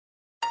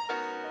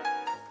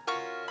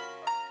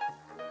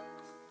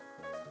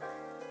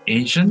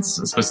Asians,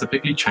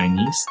 specifically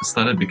Chinese,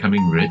 started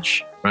becoming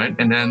rich, right?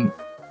 And then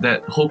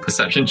that whole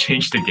perception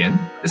changed again.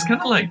 It's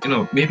kind of like,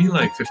 maybe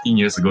like 15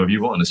 years ago, if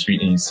you walk on the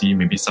street and you see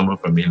maybe someone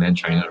from mainland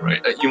China,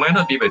 right? You might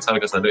not be able to tell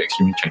because they're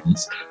extremely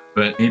Chinese,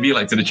 but maybe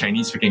like to the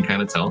Chinese, we can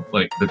kind of tell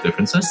like the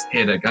differences.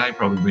 Hey, that guy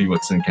probably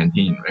works in a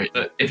canteen, right?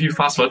 But if you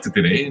fast forward to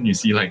today and you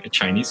see like a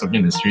Chinese walking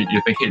in the street,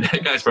 you think, hey,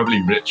 that guy's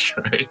probably rich,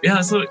 right? Yeah,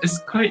 so it's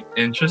quite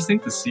interesting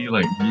to see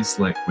like these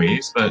like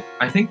waves. But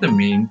I think the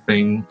main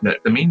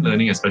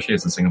learning, especially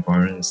as a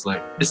Singaporean, is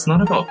like, it's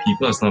not about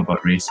people, it's not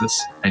about races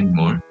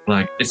anymore.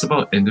 Like, it's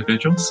about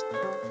individuals.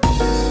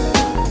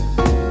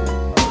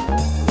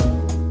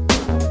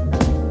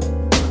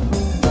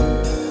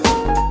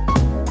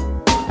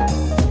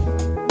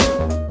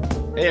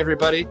 Hey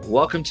everybody,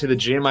 welcome to the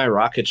GMI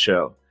Rocket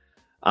Show.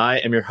 I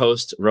am your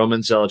host,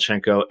 Roman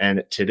Zelichenko,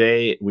 and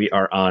today we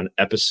are on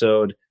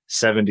episode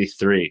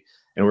 73,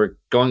 and we're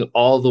going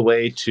all the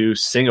way to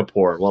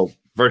Singapore. Well,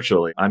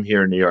 virtually. I'm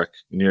here in New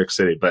York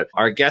City, but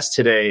our guest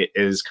today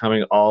is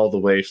coming all the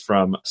way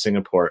from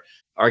Singapore.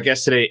 Our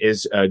guest today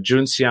is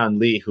Junxian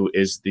Lee, who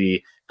is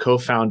the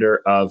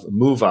co-founder of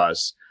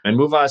Moovaz. And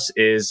Moovaz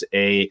is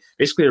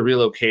basically a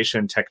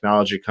relocation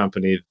technology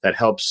company that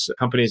helps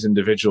companies,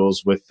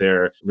 individuals with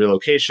their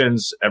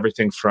relocations,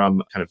 everything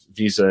from kind of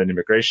visa and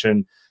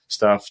immigration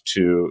stuff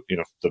to,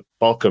 the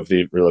bulk of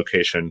the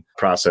relocation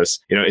process.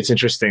 It's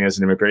interesting as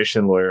an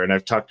immigration lawyer, and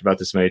I've talked about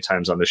this many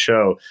times on the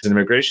show. As an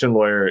immigration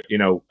lawyer,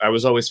 I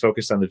was always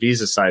focused on the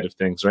visa side of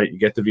things, right? You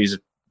get the visa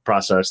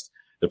processed,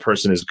 the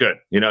person is good,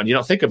 and you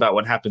don't think about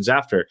what happens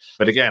after.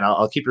 But again,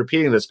 I'll keep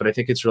repeating this, but I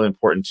think it's really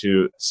important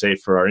to say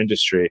for our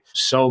industry,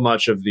 so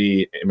much of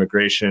the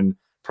immigration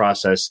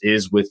process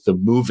is with the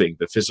moving,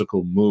 the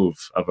physical move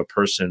of a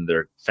person,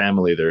 their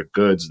family, their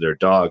goods, their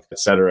dog, et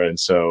cetera. And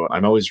so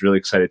I'm always really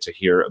excited to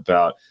hear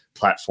about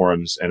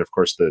platforms and, of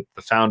course, the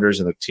founders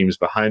and the teams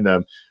behind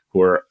them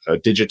who are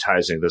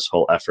digitizing this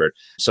whole effort.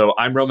 So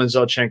I'm Roman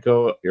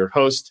Zelichenko, your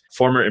host,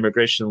 former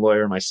immigration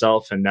lawyer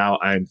myself, and now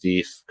I'm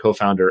the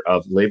co-founder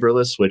of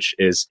Laborless, which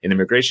is an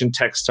immigration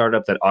tech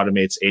startup that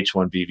automates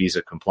H-1B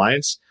visa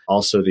compliance.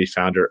 Also the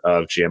founder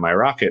of GMI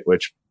Rocket,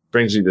 which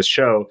brings you this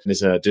show and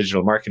is a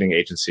digital marketing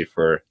agency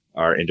for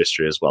our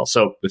industry as well.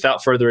 So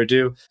without further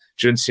ado,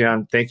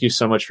 Junxian, thank you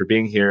so much for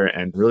being here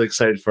and really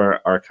excited for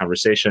our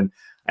conversation.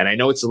 And I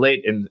know it's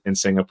late in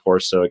Singapore.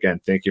 So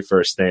again, thank you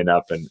for staying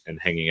up and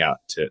hanging out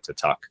to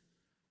talk.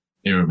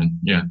 Hey, Roman.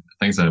 Yeah.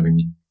 Thanks for having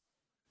me.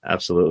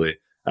 Absolutely.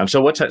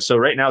 So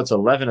right now it's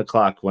 11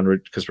 o'clock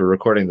because we're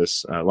recording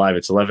this live.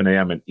 It's 11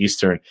 a.m. in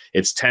Eastern.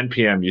 It's 10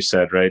 p.m. you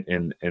said, right?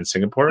 In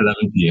Singapore?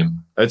 11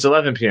 p.m. It's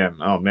 11 p.m.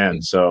 Oh man.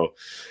 Yeah. So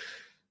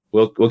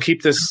we'll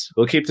keep this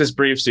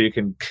brief so you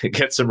can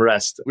get some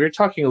rest. We were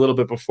talking a little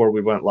bit before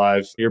we went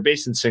live. You're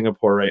based in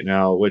Singapore right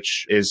now,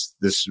 which is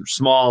this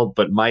small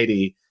but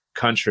mighty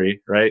country,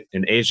 right,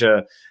 in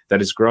Asia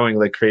that is growing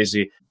like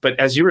crazy. But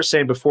as you were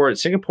saying before,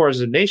 Singapore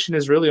as a nation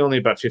is really only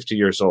about 50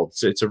 years old.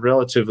 So it's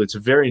a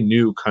very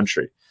new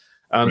country.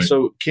 Right.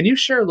 So can you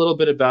share a little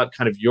bit about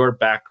kind of your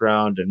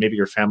background and maybe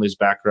your family's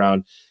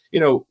background,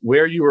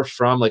 where you were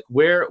from, like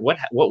what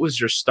was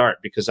your start?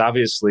 Because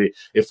obviously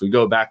if we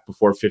go back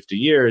before 50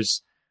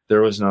 years,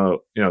 there was no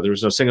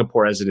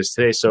Singapore as it is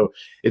today. So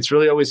it's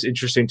really always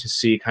interesting to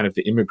see kind of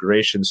the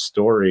immigration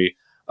story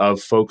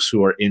of folks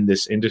who are in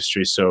this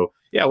industry. So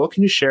yeah, what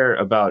can you share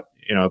about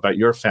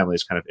your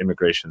family's kind of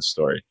immigration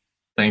story?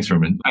 Thanks,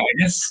 Roman. I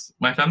guess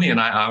my family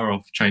and I are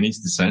of Chinese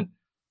descent.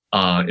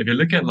 If you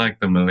look at like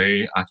the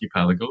Malay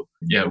archipelago,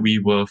 yeah, we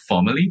were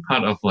formerly a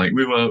part of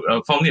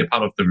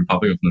the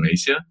Republic of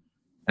Malaysia.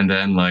 And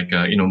then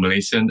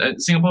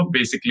Singapore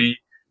basically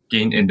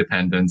gained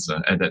independence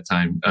at that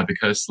time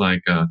because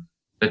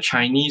the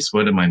Chinese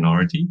were the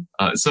minority.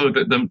 So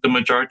the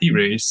majority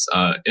race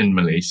in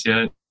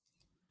Malaysia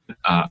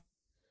are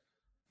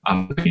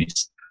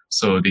Malays.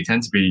 So they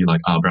tend to be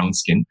like brown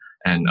skin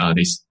and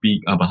they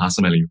speak Bahasa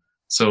Melayu.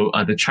 So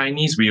the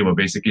Chinese, we were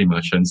basically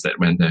merchants that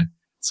went there.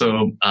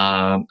 So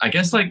I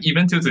guess like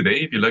even till today,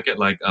 if you look at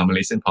like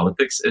Malaysian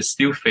politics, it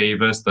still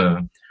favors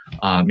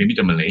maybe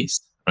the Malays,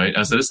 right?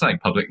 So it's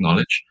like public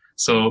knowledge.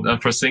 So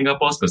for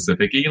Singapore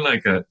specifically,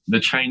 the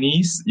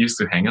Chinese used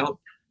to hang out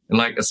in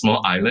like a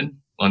small island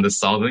on the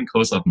southern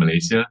coast of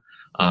Malaysia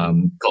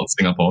called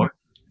Singapore.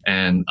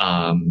 And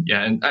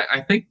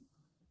I think,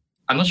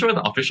 I'm not sure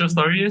what the official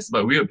story is,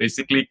 but we were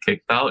basically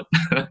kicked out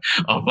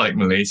of like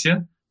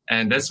Malaysia.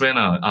 And that's when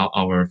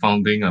our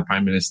founding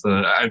Prime Minister,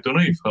 I don't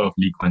know if you've heard of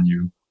Lee Kuan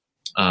Yew,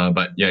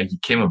 but yeah, he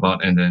came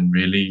about and then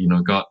really,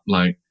 got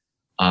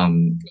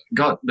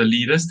the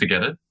leaders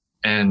together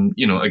and,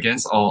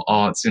 against all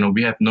odds,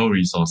 we have no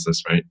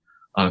resources, right?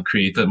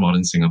 Created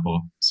modern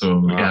Singapore. So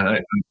wow.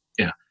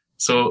 Yeah.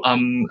 So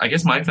I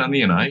guess my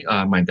family and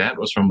I, my dad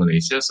was from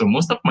Malaysia. So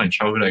most of my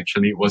childhood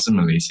actually was in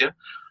Malaysia.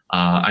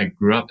 I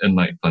grew up in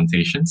like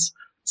plantations.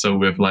 So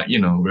with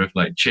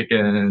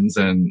chickens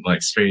and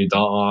like stray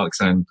dogs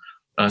and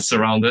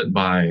surrounded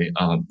by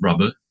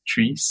rubber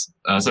trees.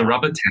 So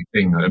rubber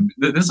tapping.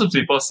 This was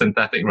before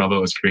synthetic rubber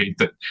was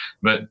created.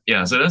 But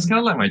yeah, so that's kind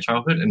of like my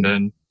childhood. And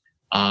then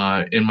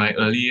In my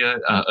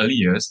early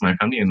years, my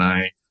family and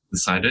I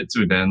decided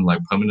to then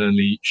like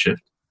permanently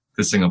shift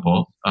to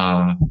Singapore.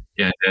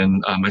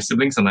 Then my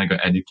siblings and I got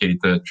educated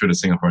through the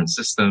Singaporean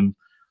system.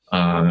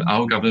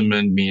 Our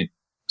government made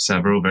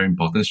several very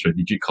important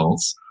strategic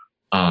calls.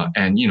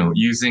 And,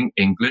 using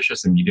English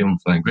as a medium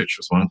of language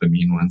was one of the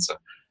main ones.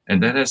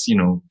 And that has,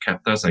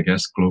 kept us, I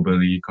guess,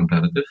 globally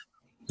competitive.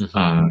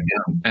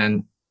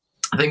 And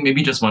I think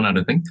maybe just one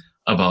other thing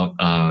about,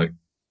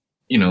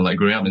 like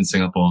growing up in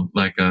Singapore,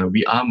 like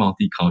we are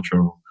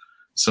multicultural.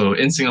 So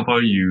in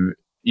Singapore, you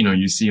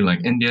see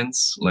like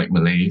Indians, like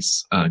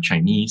Malays,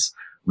 Chinese.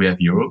 We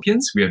have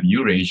Europeans, we have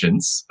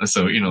Eurasians.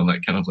 So,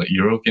 like kind of like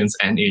Europeans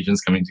and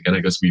Asians coming together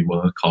because we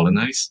were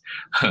colonized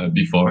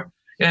before.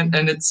 And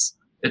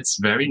it's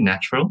very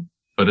natural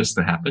for this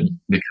to happen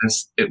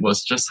because it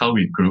was just how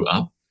we grew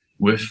up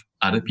with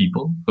other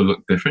people who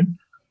look different.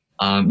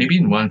 Maybe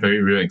in one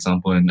very real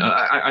example, and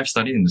I've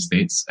studied in the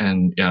States,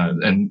 and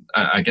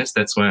I guess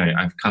that's why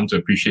I've come to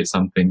appreciate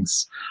some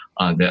things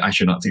that I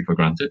should not take for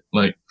granted.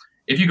 Like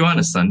if you go on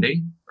a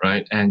Sunday,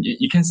 right, and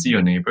you can see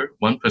your neighbor,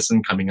 one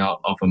person coming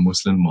out of a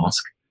Muslim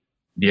mosque,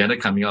 the other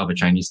coming out of a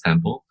Chinese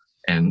temple,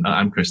 and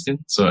I'm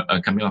Christian, so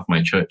coming out of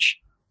my church,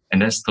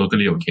 and that's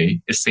totally okay.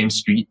 It's same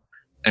street,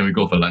 and we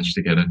go for lunch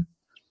together,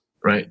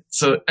 right?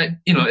 So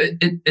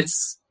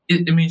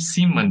it may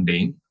seem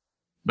mundane,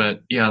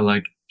 but yeah,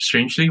 like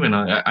strangely, when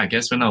I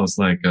guess when I was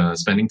like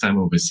spending time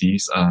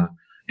overseas,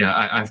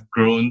 I've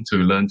grown to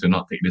learn to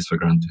not take this for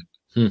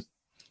granted.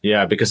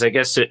 Yeah, because I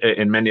guess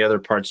in many other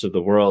parts of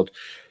the world,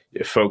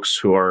 folks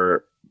who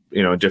are,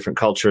 different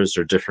cultures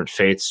or different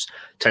faiths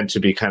tend to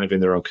be kind of in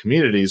their own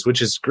communities,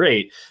 which is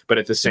great. But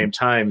at the same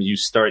time, you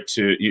start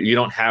to, you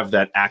don't have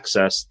that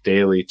access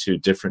daily to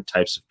different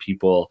types of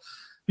people,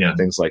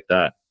 things like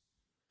that.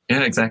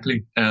 Yeah,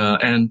 exactly.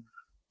 And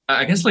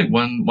I guess like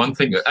one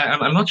thing,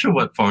 I'm not sure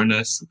what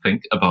foreigners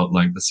think about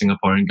like the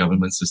Singaporean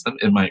government system.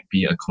 It might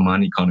be a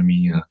command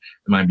economy. It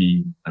might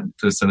be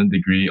to a certain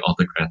degree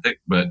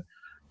autocratic, but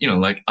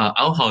like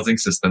our housing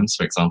systems,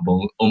 for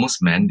example,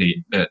 almost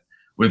mandate that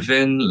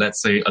within,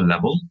 let's say, a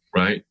level,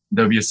 right,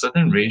 there'll be a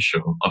certain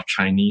ratio of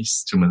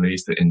Chinese to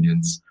Malays to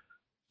Indians.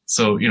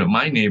 So,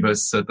 my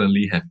neighbors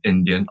certainly have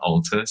Indian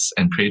altars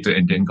and pray to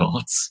Indian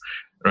gods,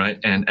 right?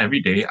 And every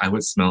day I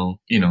would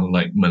smell,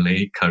 like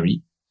Malay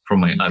curry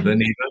from my other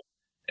neighbor.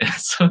 And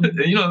so,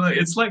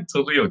 it's like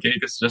totally okay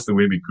because it's just the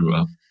way we grew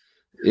up.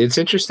 It's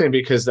interesting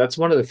because that's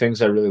one of the things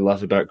I really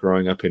love about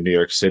growing up in New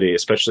York City,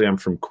 especially I'm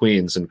from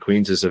Queens, and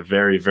Queens is a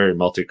very, very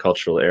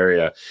multicultural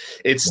area.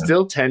 It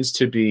still tends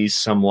to be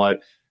somewhat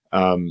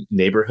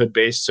neighborhood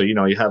based. So,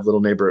 you have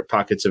little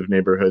pockets of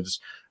neighborhoods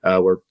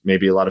where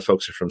maybe a lot of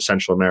folks are from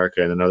Central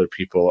America, and then other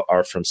people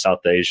are from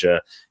South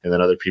Asia, and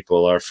then other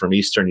people are from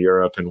Eastern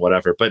Europe and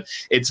whatever. But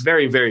it's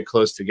very, very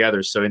close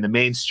together. So in the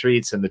main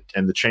streets and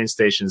the train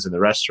stations and the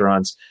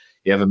restaurants,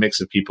 you have a mix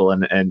of people.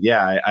 And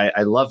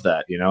I love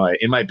that.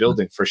 In my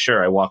building, for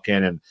sure, I walk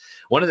in, and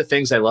one of the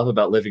things I love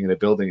about living in a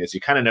building is you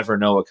kind of never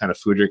know what kind of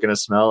food you're going to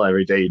smell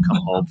every day you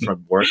come home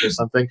from work or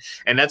something.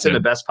 And that's in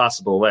the best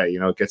possible way.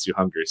 It gets you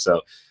hungry.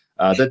 So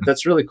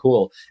that's really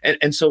cool.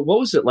 And so what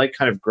was it like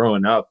kind of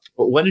growing up?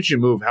 When did you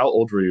move? How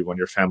old were you when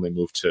your family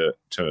moved to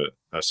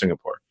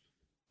Singapore?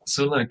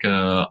 So like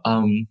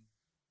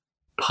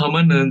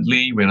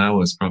permanently when I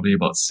was probably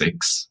about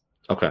 6.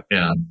 Okay.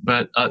 Yeah.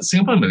 But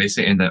Singapore and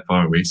Malaysia ain't that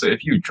far away. So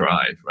if you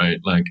drive, right,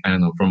 like, I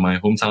don't know, from my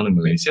hometown in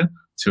Malaysia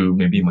to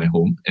maybe my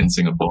home in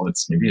Singapore,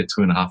 it's maybe a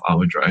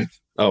 2.5-hour drive.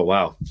 Oh,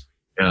 wow.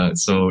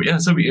 So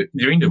we,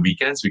 during the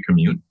weekends, we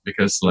commute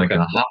because like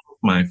half of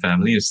my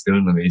family is still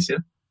in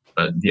Malaysia,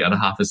 but the other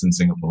half is in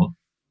Singapore.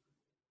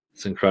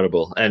 It's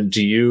incredible. And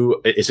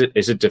is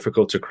it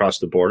difficult to cross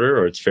the border,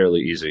 or it's fairly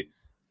easy?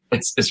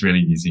 It's really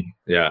easy.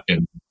 Yeah.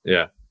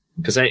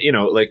 Because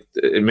like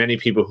many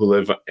people who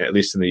live, at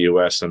least in the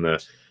U.S., on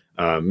the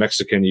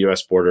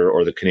Mexican-U.S. border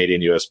or the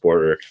Canadian-U.S.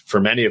 border,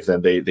 for many of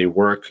them, they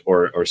work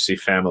or see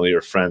family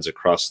or friends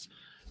across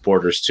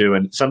borders too.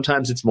 And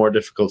sometimes it's more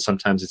difficult,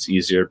 sometimes it's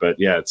easier. But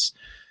yeah, it's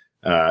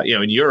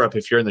in Europe,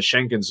 if you're in the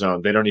Schengen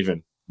zone,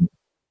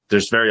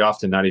 there's very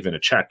often not even a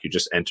check. You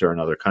just enter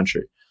another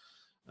country.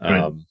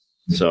 Right.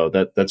 So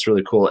that's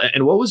really cool.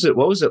 And what was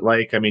it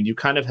like? I mean,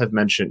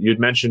 you'd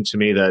mentioned to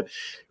me that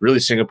really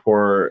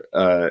Singapore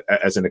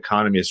as an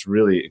economy has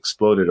really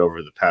exploded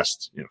over the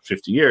past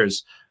 50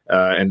 years.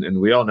 And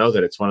we all know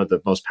that it's one of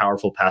the most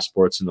powerful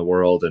passports in the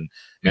world. And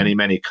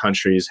many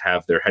countries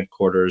have their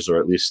headquarters, or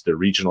at least their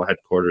regional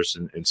headquarters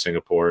in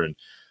Singapore, and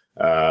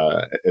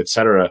et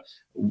cetera.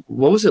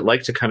 What was it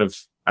like to kind of,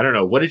 I don't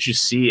know, what did you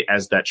see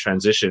as that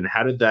transition?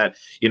 How did that,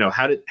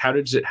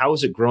 how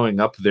was it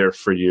growing up there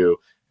for you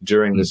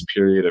during this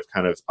period of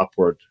kind of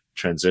upward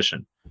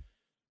transition?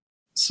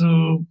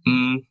 So,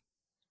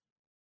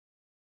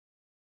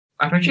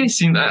 I've actually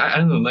seen, I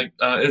don't know, like,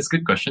 it's a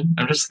good question.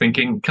 I'm just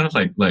thinking, kind of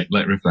like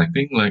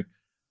reflecting, like,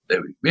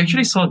 we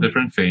actually saw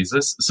different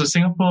phases. So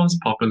Singapore's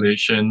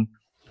population,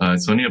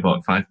 it's only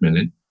about 5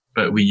 million,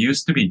 but we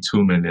used to be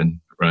 2 million,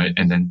 right?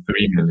 And then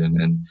 3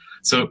 million. And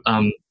so,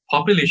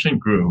 population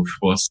growth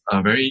was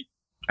very,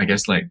 I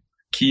guess, like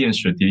key and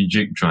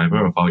strategic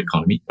driver of our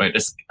economy, right?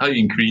 That's how you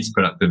increase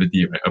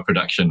productivity, right? Or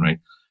production, right?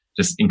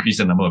 Just increase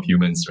the number of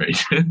humans, right?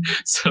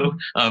 So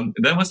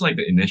that was like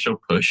the initial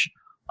push.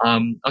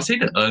 I'll say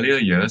the earlier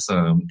years,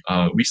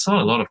 we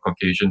saw a lot of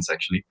Caucasians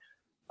actually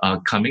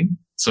coming.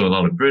 So a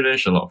lot of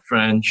British, a lot of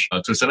French,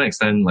 to a certain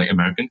extent, like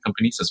American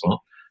companies as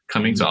well,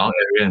 coming to our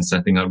area and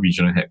setting up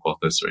regional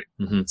headquarters, right?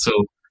 Mm-hmm. So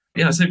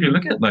yeah, so if you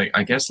look at like,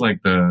 I guess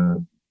like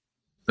the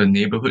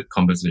neighborhood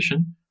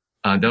composition,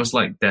 there was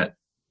like that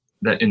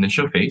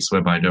initial phase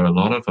whereby there were a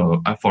lot of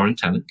foreign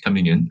talent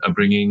coming in,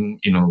 bringing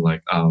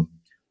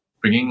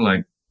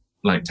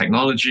like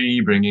technology,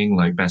 bringing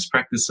like best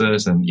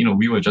practices, and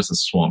we were just a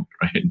swamp,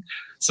 right?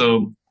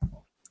 So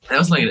that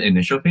was like the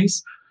initial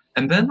phase.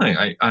 And then like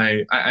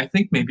I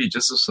think maybe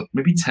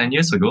 10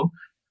 years ago,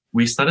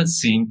 we started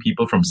seeing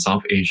people from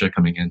South Asia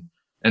coming in.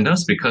 And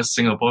that's because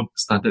Singapore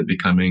started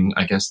becoming,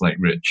 I guess, like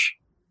rich,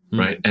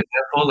 right? And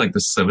therefore like the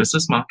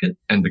services market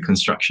and the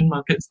construction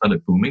market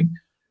started booming.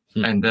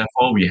 And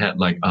therefore we had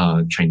like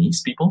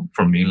Chinese people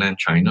from mainland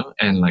China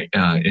and like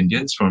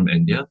Indians from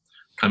India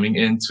coming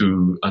in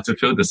to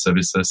fill the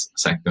services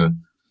sector.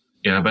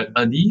 Yeah, but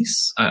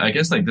these, I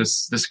guess like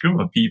this group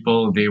of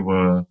people, they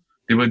were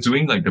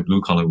doing like the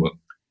blue collar work.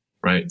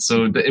 Right.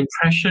 So the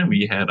impression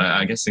we had,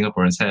 I guess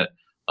Singaporeans had,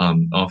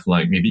 of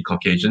like maybe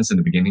Caucasians in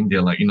the beginning,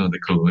 they're like, the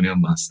colonial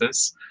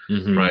masters,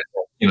 right?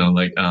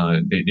 Like,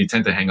 they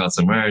tend to hang out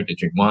somewhere, they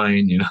drink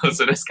wine,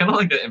 so that's kind of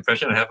like the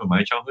impression I have of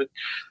my childhood.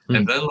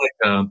 And then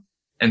like,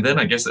 and then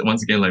I guess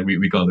once again, like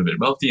we got a little bit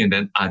wealthy and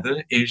then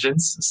other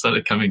Asians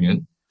started coming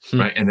in,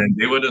 right? And then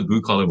they were the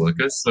blue collar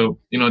workers. So,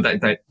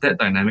 that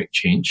dynamic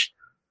changed.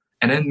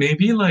 And then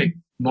maybe like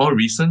more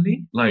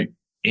recently, like,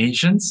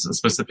 Asians,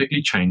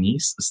 specifically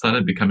Chinese,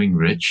 started becoming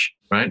rich,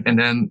 right? And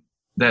then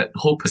that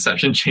whole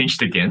perception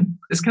changed again.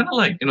 It's kind of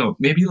like,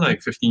 maybe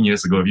like 15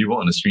 years ago, if you walk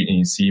on the street and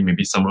you see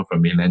maybe someone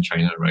from mainland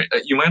China, right?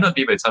 You might not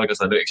be able to tell because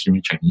they're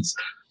extremely Chinese,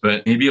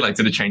 but maybe like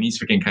to the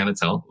Chinese, we can kind of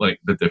tell like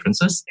the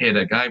differences. Hey,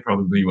 that guy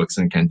probably works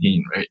in a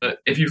canteen, right? But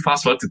if you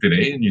fast forward to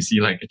today and you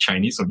see like a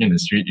Chinese walking in the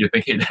street, you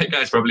think, hey, that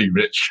guy's probably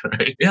rich,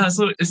 right? Yeah,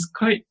 so it's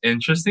quite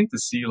interesting to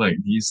see like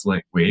these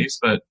like waves.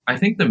 But I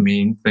think the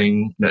main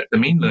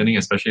learning,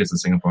 especially as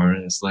a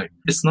Singaporean, is like,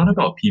 it's not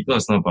about people,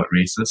 it's not about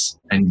races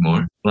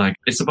anymore. Like,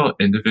 it's about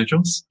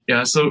individuals.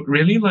 Yeah, so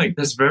really like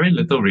there's very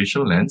little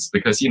racial lens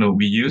because,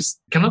 we use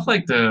kind of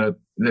like the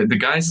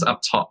guys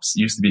up tops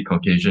used to be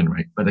Caucasian,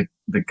 right? But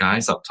the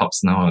guys up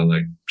tops now are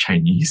like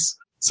Chinese.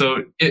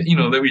 So,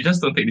 that we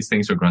just don't take these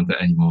things for granted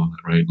anymore,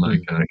 right? Like,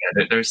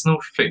 there's no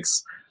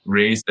fixed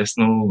race. There's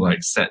no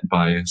like set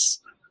bias,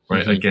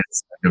 right?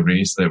 Against the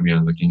race that we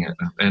are looking at.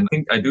 And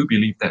I do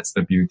believe that's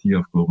the beauty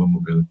of global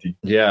mobility.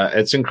 Yeah,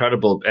 it's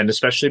incredible. And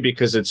especially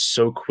because it's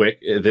so quick,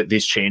 that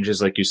these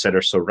changes, like you said,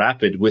 are so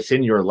rapid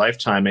within your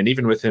lifetime. And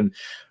even within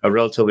a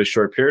relatively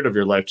short period of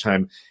your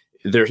lifetime,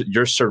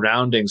 your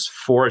surroundings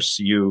force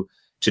you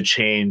to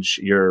change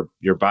your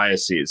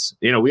biases.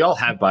 We all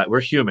have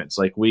we're humans.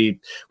 Like we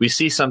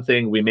see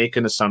something, we make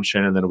an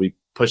assumption, and then we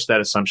push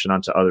that assumption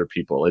onto other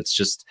people. It's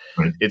just,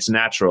 It's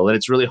natural. And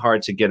it's really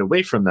hard to get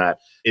away from that.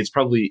 It's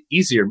probably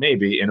easier,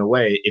 maybe in a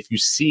way, if you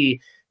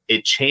see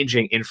it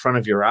changing in front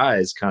of your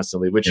eyes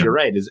constantly, which you're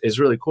right, is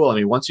really cool. I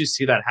mean, once you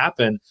see that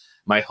happen,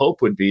 my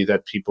hope would be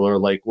that people are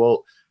like,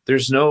 well,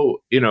 there's no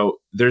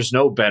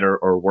better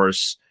or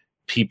worse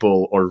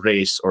people or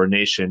race or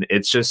nation.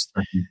 It's just,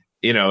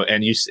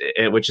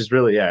 and which is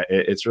really,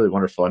 it's really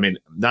wonderful. I mean,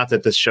 not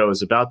that this show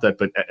is about that,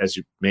 but as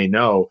you may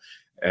know,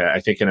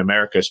 I think in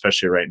America,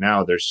 especially right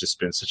now, there's just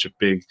been such a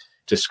big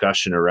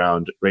discussion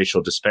around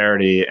racial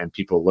disparity and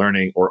people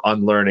learning or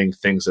unlearning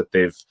things that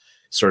they've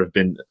sort of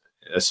been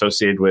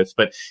associated with.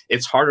 But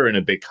it's harder in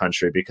a big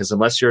country because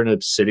unless you're in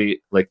a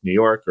city like New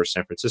York or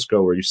San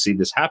Francisco where you see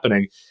this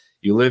happening,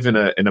 you live in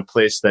a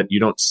place that you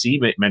don't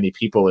see many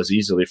people as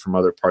easily from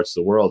other parts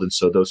of the world. And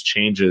so those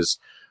changes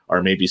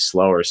are maybe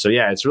slower. So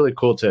yeah, it's really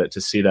cool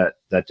to see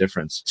that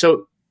difference.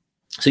 So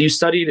you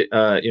studied,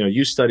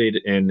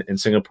 in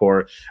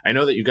Singapore. I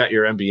know that you got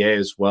your MBA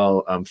as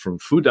well from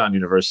Fudan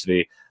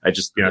University. I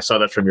just saw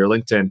that from your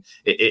LinkedIn.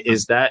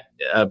 Was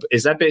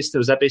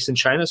that based in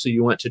China? So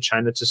you went to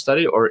China to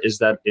study, or is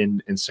that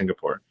in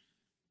Singapore?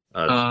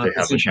 They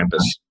have a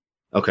campus.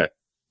 Okay,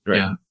 right.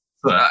 Yeah.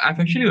 So I've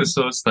actually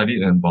also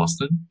studied in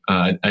Boston.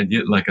 I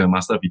did like a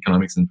Master of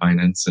Economics and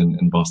Finance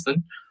in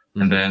Boston,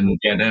 and then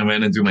I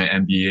went and do my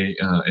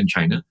MBA in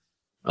China.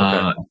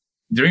 Okay.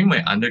 During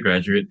my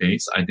undergraduate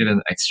days, I did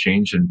an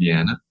exchange in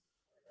Vienna.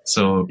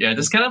 So yeah,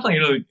 just kind of like,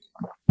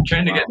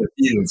 trying to get the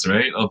feels,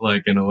 right? Of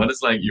like, what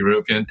is like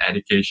European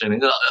education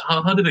and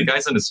how do the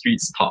guys on the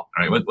streets talk,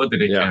 right? What do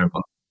they care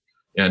about?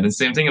 Yeah. And the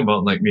same thing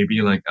about like,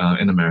 maybe like,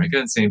 in America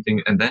and same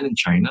thing. And then in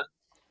China.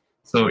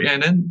 So yeah.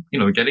 And then,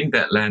 getting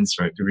that lens,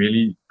 right, to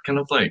really kind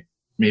of like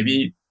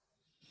maybe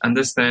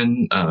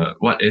understand,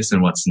 what is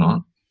and what's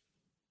not.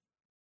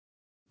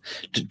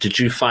 Did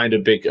you find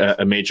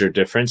a major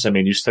difference? I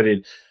mean, you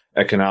studied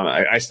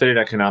I studied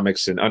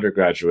economics in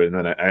undergraduate,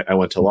 and then I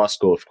went to law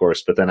school, of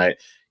course. But then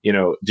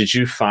did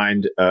you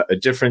find a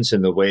difference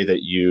in the way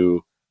that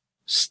you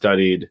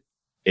studied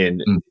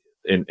in Mm.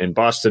 in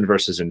Boston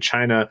versus in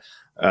China.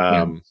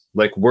 Yeah.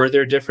 Like, were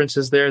there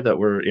differences there that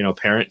were,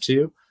 apparent to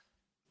you?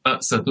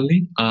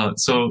 Certainly.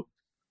 So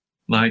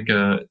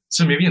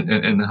maybe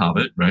in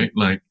Harvard, right?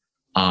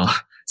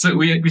 So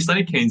we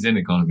study Keynesian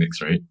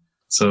economics, right?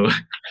 So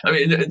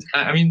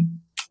I mean,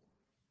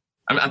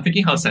 I'm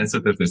thinking how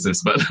sensitive this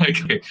is, but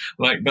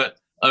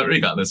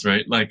regardless,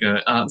 right?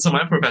 So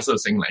my professor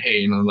was saying like,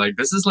 hey,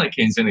 this is like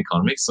Keynesian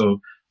economics.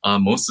 So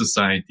most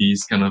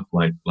societies kind of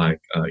we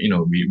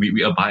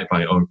abide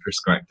by or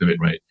prescribe to it,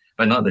 right?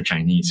 But not the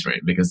Chinese,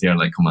 right? Because they are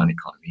like command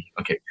economy.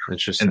 Okay.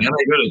 Interesting. And then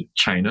I go to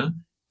China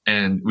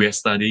and we are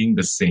studying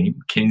the same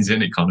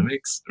Keynesian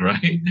economics,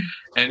 right?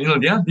 And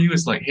their view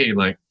is like, hey,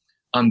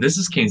 this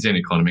is Keynesian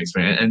economics,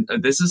 right? And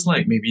this is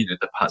like maybe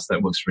the parts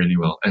that works really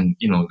well, and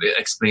it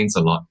explains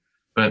a lot.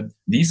 But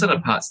these are the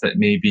parts that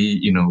maybe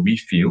we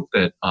feel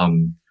that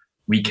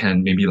we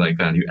can maybe like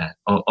value add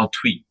or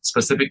tweak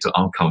specific to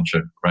our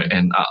culture, right?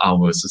 And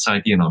our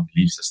society and our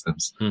belief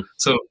systems.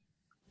 So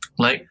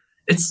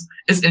it's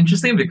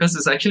interesting because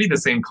it's actually the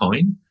same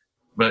coin,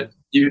 but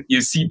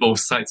you see both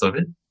sides of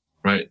it,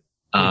 right?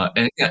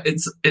 And yeah,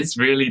 it's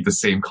really the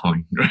same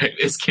coin, right?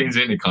 It's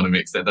Keynesian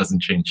economics that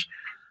doesn't change.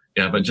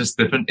 Yeah, but just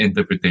different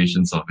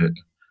interpretations of it.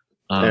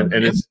 And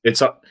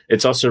it's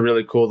also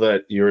really cool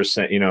that you were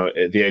saying,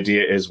 the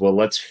idea is, well,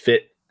 let's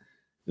fit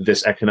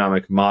this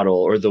economic model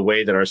or the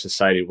way that our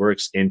society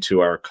works into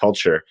our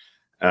culture,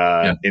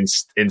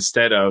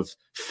 instead of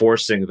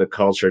forcing the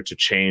culture to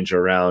change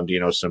around,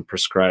 some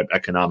prescribed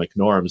economic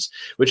norms,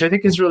 which I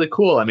think is really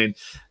cool. I mean,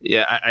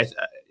 yeah,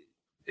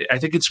 I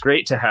think it's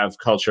great to have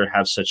culture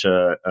have such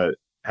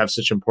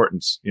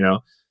importance,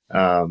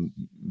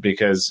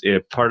 because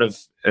part of,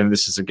 and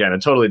this is again a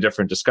totally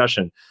different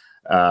discussion,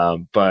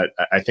 but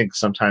I think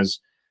sometimes,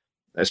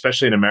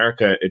 especially in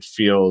America, it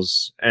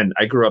feels, and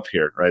I grew up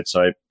here, right?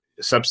 So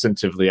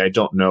substantively, I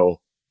don't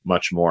know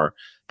much more,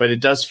 but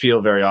it does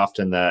feel very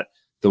often that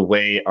the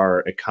way our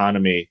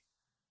economy,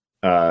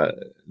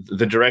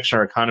 the direction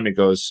our economy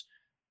goes,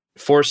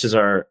 forces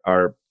our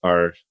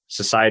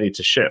society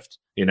to shift,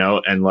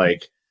 and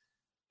like,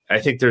 I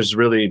think there's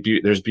really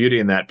there's beauty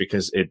in that,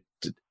 because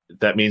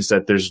that means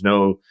that there's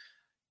going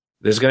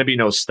to be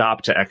no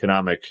stop to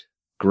economic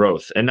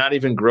growth, and not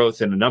even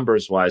growth in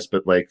numbers wise,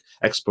 but like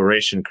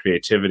exploration,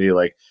 creativity.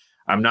 Like,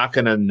 I'm not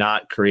going to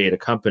not create a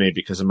company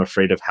because I'm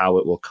afraid of how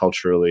it will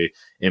culturally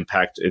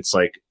impact. It's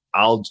like,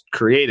 I'll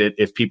create it.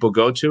 If people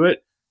go to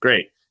it,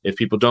 great. If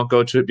people don't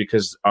go to it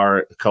because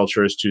our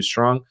culture is too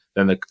strong,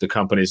 then the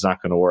company is not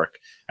going to work.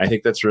 I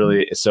think that's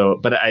really so.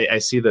 But I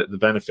see the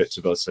benefit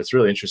to both. So it's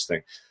really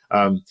interesting.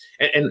 And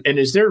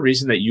is there a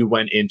reason that you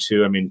went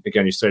into? I mean,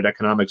 again, you studied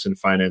economics and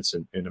finance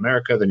in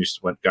America, then you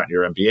got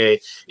your MBA.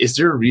 Is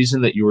there a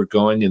reason that you were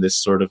going in this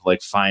sort of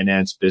like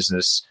finance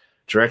business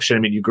direction? I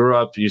mean, you grew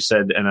up, you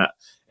said, on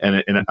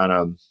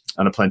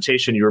a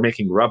plantation. You were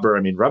making rubber.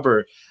 I mean,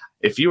 rubber.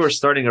 If you were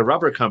starting a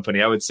rubber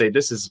company, I would say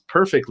this is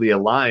perfectly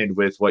aligned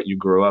with what you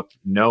grew up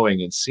knowing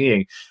and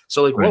seeing.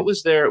 So, like, right. What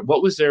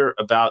was there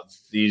about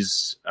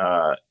these,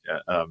 about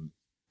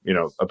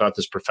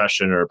this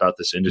profession or about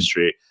this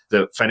industry,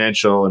 the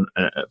financial and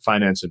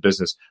finance and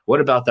business?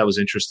 What about that was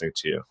interesting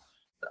to you?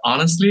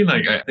 Honestly,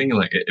 I think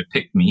it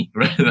picked me,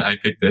 right? I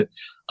picked it.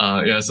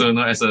 So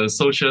as a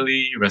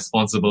socially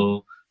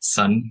responsible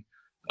son,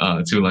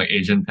 to like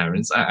Asian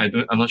parents. I'm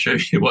not sure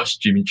if you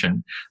watched Jimmy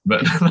Chen,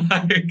 but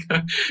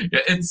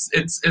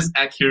it's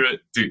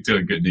accurate to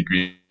a good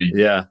degree.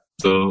 Yeah.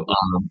 So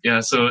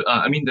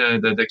I mean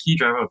the key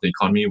driver of the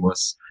economy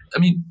was, I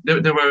mean,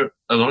 there were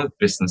a lot of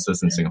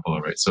businesses in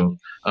Singapore, right? So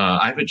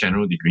I have a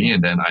general degree,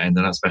 and then I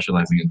ended up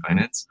specializing in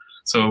finance.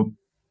 So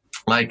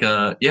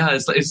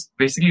it's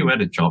basically where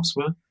the jobs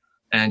were.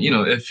 And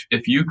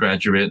if you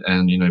graduate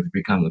and if you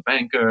become a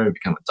banker,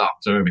 become a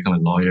doctor, become a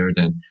lawyer,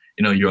 then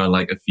you are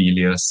like a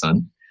filial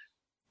son.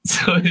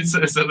 So it's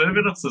a little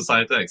bit of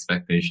societal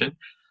expectation.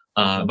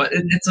 But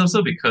it's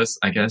also because,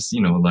 I guess,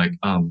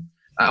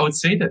 I would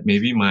say that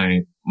maybe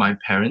my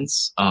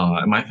parents,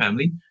 my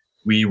family,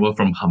 we were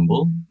from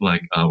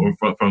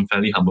from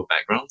fairly humble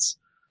backgrounds.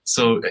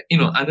 So,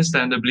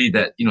 understandably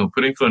that,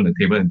 putting food on the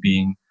table and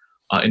being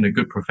in a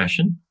good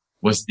profession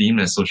was deemed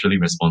as socially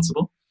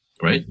responsible,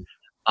 right?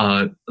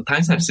 The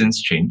times have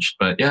since changed,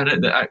 but yeah,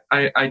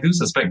 I do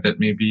suspect that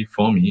maybe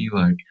for me,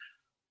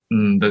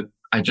 that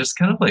I just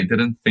kind of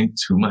didn't think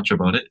too much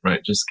about it,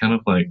 right? Just kind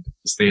of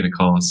stay the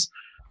course,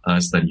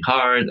 study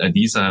hard.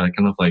 These are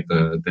kind of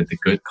the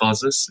good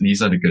causes.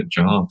 These are the good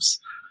jobs.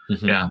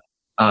 Mm-hmm. Yeah.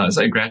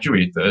 So I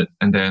graduated,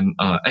 and then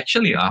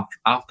actually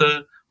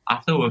after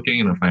working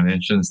in a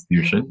financial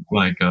institution,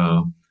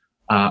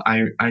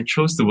 I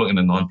chose to work in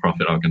a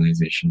non-profit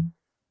organization.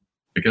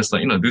 Because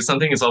do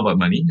something is all about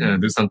money,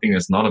 do something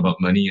that's not about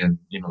money, and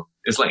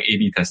it's like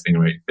A/B testing,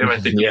 right?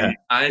 Theoretically, yeah.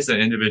 I as an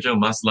individual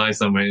must lie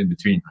somewhere in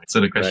between. Right?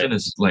 So the question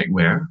is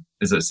where?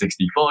 Is it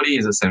 60-40?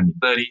 Is it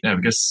 70-30? Yeah,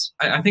 because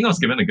I think I was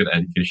given a good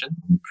education.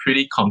 I'm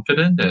pretty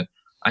confident that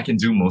I can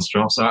do most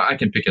jobs, so I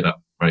can pick it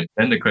up, right?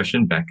 Then the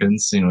question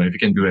beckons, if you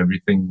can do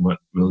everything, what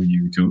will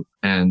you do?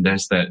 And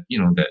there's that,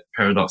 that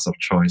paradox of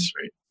choice,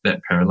 right?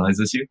 That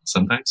paralyzes you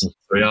sometimes. So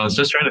yeah, I was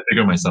just trying to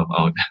figure myself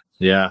out.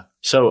 Yeah.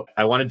 So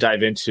I want to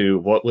dive into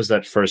what was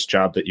that first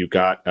job that you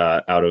got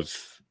out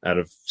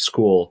of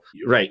school?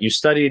 Right. You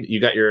studied, you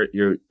got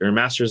your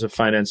master's of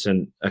finance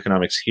and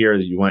economics here.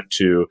 You went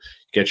to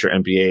get your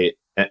MBA.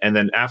 And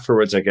then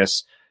afterwards, I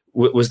guess,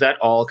 was that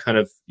all kind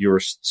of your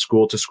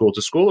school to school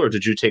to school, or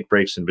did you take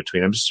breaks in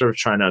between? I'm just sort of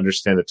trying to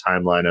understand the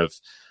timeline of,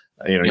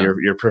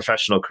 your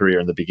professional career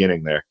in the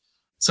beginning there.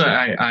 So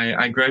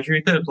I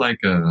graduated with like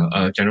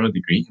a general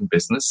degree in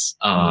business,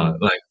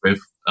 like with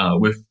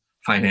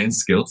finance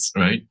skills,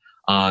 right?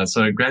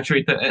 So I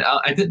graduated,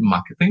 I did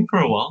marketing for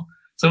a while.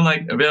 So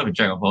like a bit of a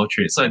jack of all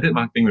trades. So I did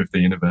marketing with the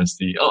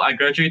university. Oh, I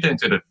graduated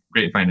into the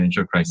great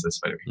financial crisis,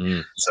 by the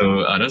way.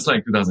 So that was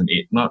like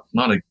 2008, not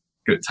a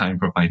good time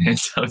for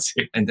finance, I would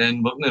say. And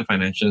then worked in a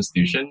financial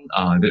institution,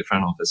 did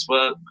front office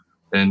work,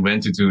 then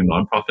went to do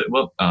nonprofit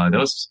work. It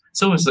was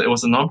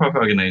a nonprofit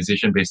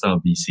organization based out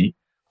of BC.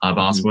 But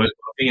I was working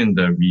in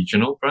the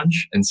regional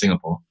branch in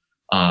Singapore.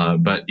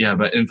 But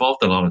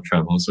involved a lot of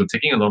travel. So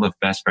taking a lot of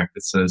best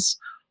practices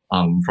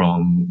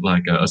from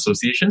like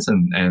associations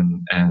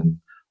and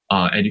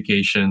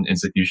education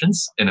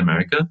institutions in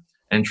America,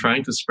 and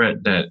trying to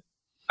spread that,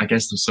 I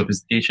guess, the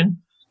sophistication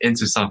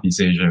into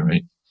Southeast Asia,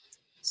 right?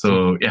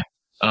 So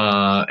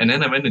and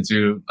then I went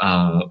to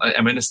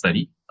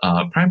study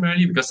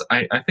primarily because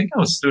I think I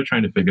was still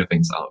trying to figure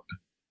things out.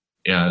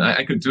 Yeah,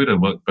 I could do the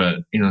work,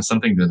 but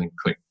something didn't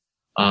click.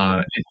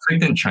 It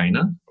clicked in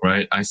China,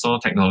 right? I saw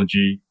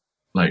technology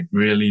like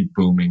really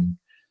booming,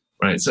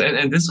 right? So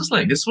and this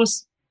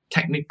was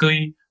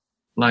technically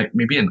like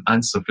maybe an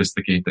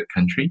unsophisticated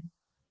country,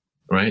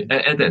 right?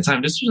 At that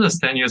time, this was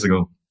just 10 years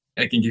ago.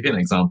 I can give you an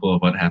example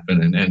of what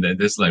happened, and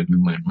this like blew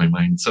my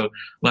mind. So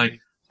like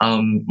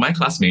my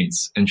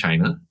classmates in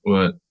China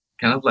were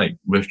kind of like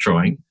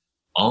withdrawing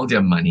all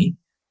their money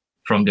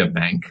from their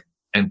bank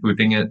and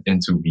putting it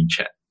into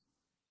WeChat.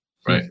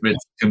 Right, which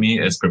to me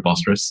is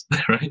preposterous,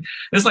 right?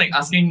 It's like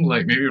asking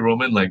like maybe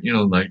Roman, like,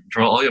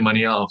 draw all your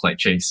money out of like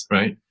Chase,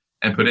 right?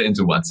 And put it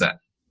into WhatsApp.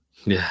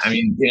 Yeah. I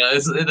mean,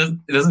 it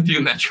doesn't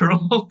feel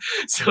natural.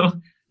 So,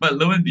 but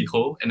lo and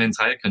behold, an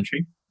entire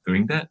country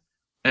doing that.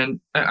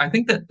 And I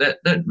think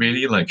that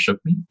really like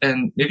shook me.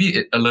 And maybe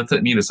it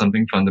alerted me to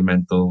something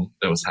fundamental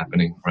that was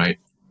happening, right?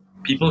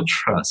 People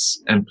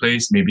trust and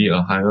place maybe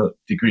a higher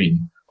degree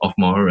of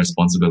moral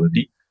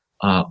responsibility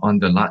on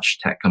the large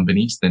tech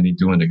companies than they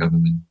do on the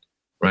government.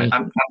 Right,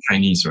 I'm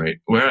Chinese, right?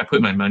 Where I put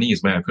my money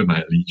is where I put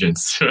my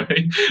allegiance,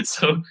 right?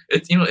 So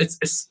it's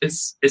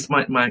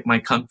my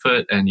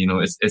comfort, and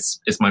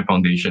it's my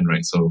foundation,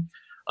 right? So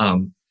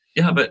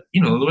but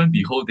lo and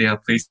behold, they are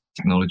placed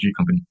technology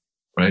company,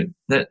 right?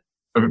 That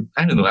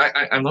I don't know.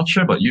 I'm not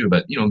sure about you,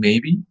 but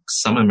maybe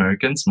some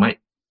Americans might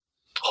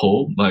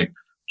hold like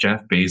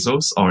Jeff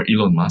Bezos or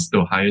Elon Musk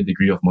to a higher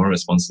degree of moral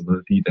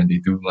responsibility than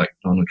they do like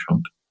Donald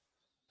Trump,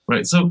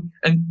 right? So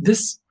and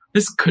this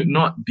could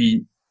not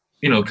be.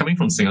 Coming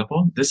from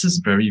Singapore, this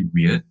is very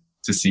weird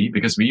to see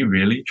because we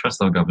really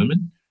trust our government,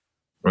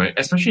 right?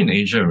 Especially in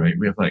Asia, right?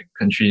 We have like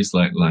countries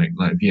like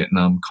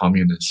Vietnam,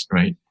 communist,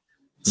 right?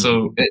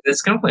 So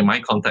it's kind of like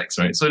my context,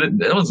 right? So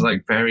that was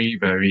like very,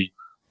 very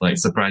like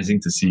surprising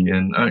to see.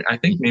 And I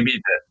think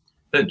maybe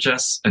that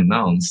just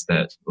announced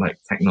that like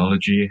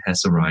technology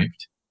has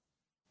arrived,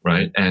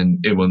 right?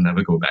 And it will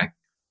never go back.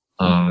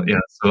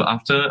 So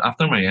after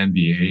my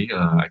MBA,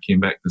 I came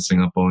back to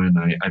Singapore and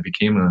I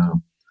became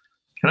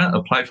kind of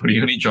applied for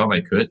the only job I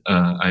could.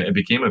 I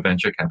became a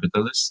venture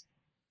capitalist.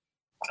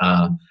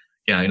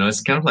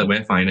 It's kind of like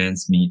where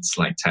finance meets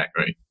like tech,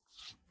 right?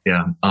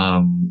 Yeah.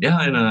 And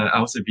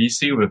I was a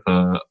VC with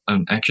an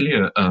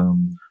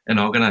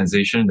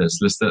organization that's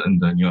listed in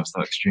the New York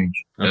Stock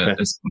Exchange.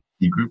 It's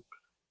a group.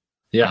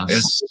 Yeah.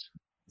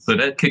 So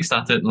that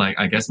kickstarted like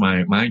I guess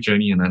my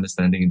journey and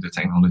understanding into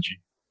technology.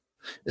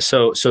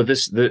 So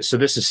this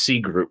is C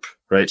Group,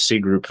 right? C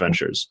Group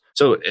Ventures.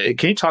 So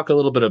can you talk a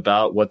little bit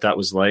about what that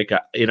was like?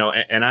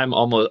 And I'm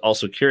almost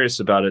also curious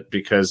about it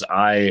because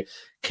I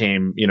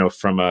came,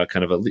 from a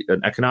kind of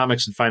an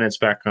economics and finance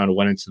background,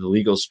 went into the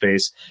legal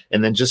space,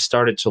 and then just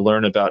started to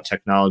learn about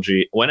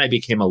technology when I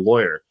became a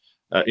lawyer.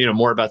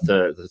 More about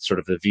the sort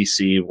of the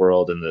VC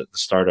world and the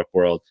startup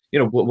world.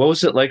 What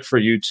was it like for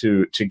you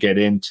to get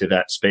into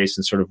that space,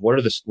 and sort of what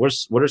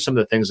are some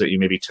of the things that you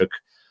maybe took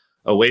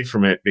away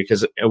from it?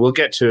 Because we'll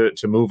get to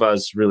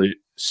Moovaz really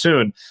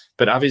soon,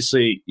 but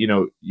obviously,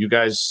 you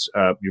guys,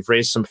 you've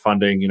raised some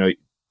funding,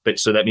 but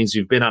so that means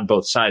you've been on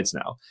both sides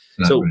now.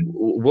 So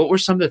what were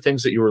some of the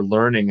things that you were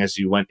learning as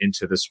you went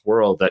into this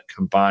world that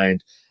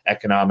combined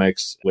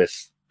economics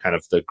with kind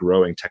of the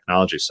growing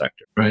technology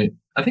sector? Right.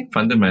 I think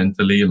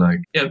fundamentally,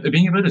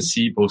 being able to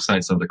see both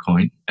sides of the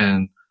coin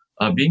and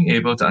being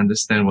able to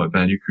understand what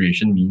value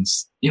creation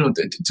means,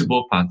 to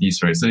both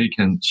parties, right? So you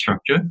can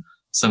structure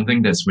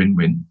something that's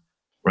win-win,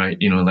 right?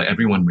 Like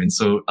everyone wins.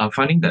 So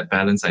finding that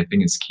balance, I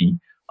think, is key.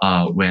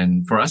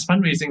 When for us,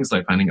 fundraising is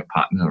like finding a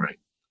partner, right?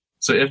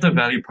 So if the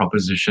value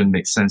proposition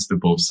makes sense to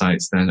both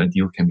sides, then a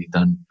deal can be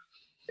done.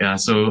 Yeah.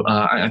 So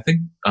I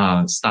think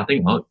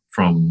starting out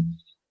from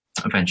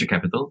venture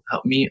capital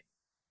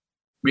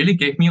really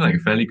gave me like a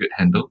fairly good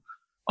handle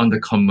on the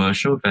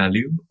commercial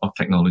value of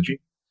technology.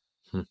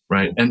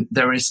 Right. And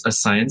there is a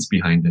science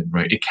behind it,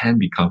 right? It can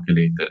be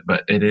calculated,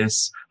 but it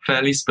is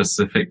fairly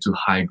specific to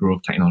high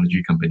growth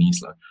technology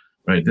companies,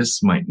 right?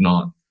 This might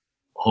not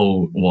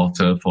hold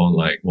water for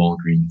like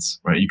Walgreens,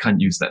 right? You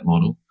can't use that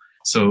model.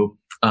 So,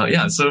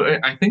 so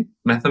I think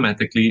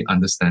mathematically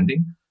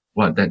understanding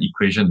what that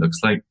equation looks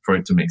like for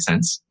it to make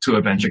sense to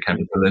a venture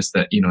capitalist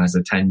that, has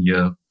a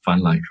 10-year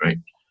fund life, right?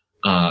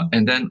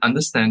 And then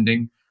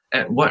understanding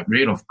at what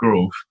rate of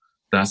growth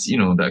does,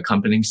 the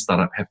accompanying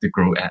startup have to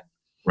grow at,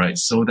 right?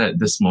 So that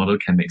this model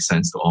can make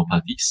sense to all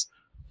parties,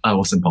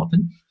 was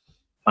important.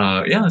 So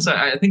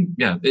I think,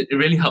 it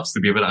really helps to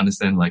be able to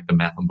understand like the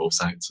math on both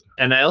sides.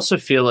 And I also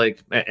feel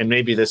like, and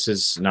maybe this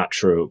is not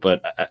true,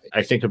 but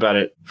I think about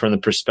it from the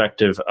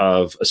perspective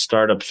of a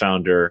startup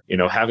founder,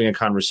 having a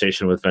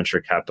conversation with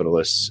venture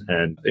capitalists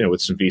and,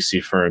 with some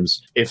VC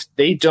firms. If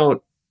they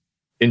don't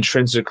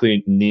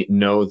intrinsically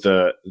know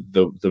the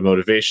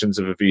motivations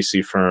of a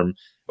VC firm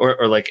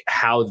or like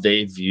how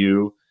they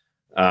view,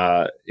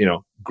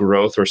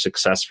 growth or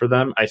success for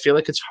them, I feel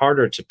like it's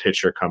harder to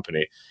pitch your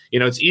company.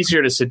 It's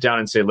easier to sit down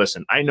and say,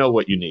 listen, I know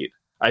what you need.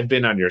 I've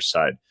been on your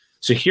side.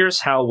 So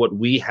here's how what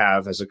we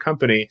have as a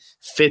company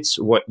fits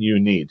what you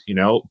need,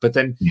 But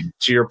then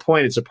to your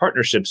point, it's a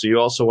partnership. So you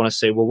also want to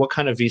say, well, what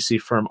kind of VC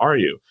firm are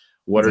you?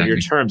 What are your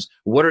terms?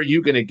 What are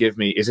you going to give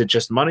me? Is it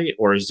just money,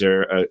 or is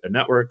there a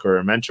network or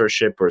a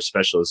mentorship or a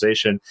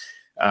specialization?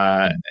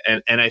 And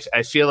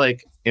I feel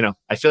like,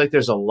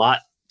 there's a lot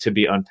to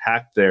be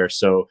unpacked there.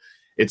 So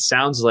it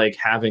sounds like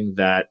having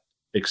that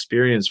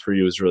experience for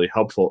you is really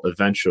helpful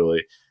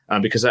eventually,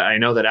 because I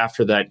know that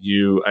after that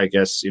you, I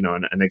guess,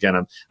 and again,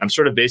 I'm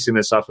sort of basing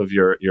this off of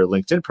your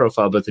LinkedIn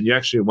profile, but then you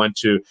actually went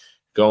to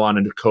go on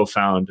and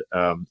co-found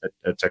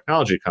a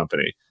technology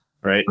company,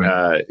 right?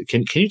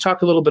 Can you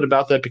talk a little bit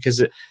about that?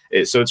 Because it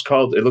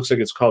looks like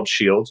it's called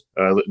Shield.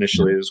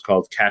 Initially, it was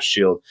called Cash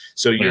Shield.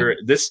 So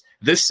this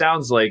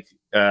sounds like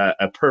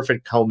a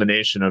perfect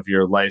culmination of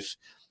your life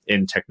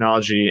in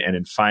technology and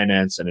in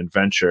finance and in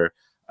venture.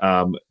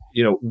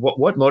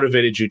 What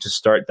motivated you to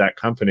start that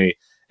company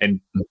and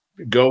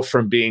go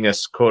from being a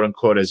quote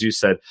unquote, as you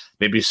said,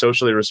 maybe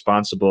socially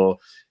responsible,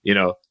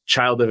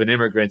 child of an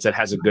immigrant that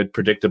has a good,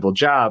 predictable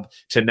job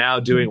to now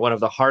doing one of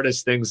the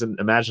hardest things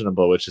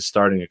imaginable, which is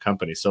starting a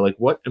company. So like,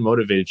 what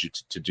motivated you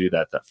to do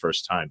that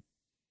first time?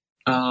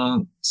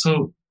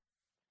 So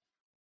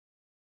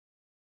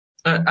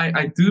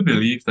I do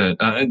believe that,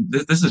 and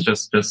this is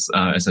just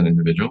as an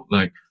individual,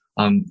 like,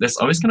 there's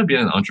always going to be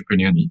an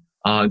entrepreneur in me.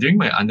 During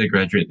my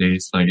undergraduate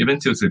days, like even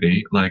till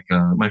today, like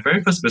my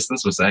very first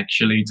business was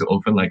actually to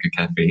open like a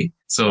cafe.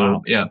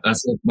 So wow.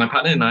 So my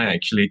partner and I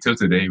actually till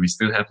today we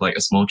still have like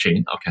a small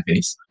chain of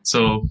cafes.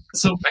 So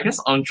I guess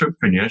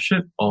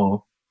entrepreneurship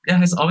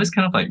has always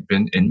kind of like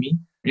been in me.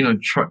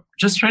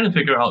 Just trying to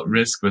figure out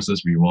risk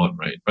versus reward,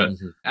 right? But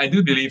I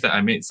do believe that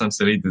I made some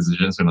silly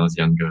decisions when I was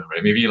younger,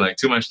 right? Maybe like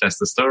too much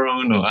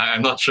testosterone, or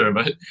I'm not sure,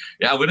 but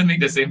I wouldn't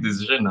make the same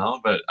decision now.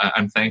 But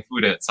I'm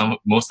thankful that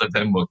most of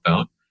them worked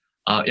out.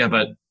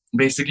 But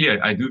basically,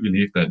 I do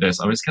believe that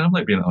there's always kind of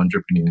like being an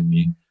entrepreneur in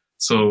me.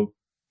 So,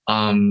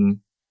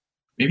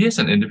 maybe as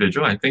an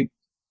individual, I think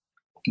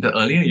the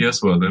earlier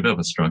years were a little bit of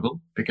a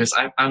struggle because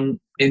I'm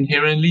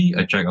inherently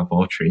a jack of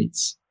all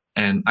trades.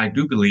 And I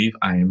do believe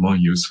I am more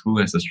useful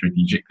as a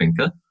strategic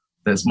thinker.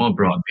 That's more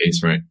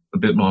broad-based, right? A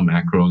bit more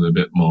macro, a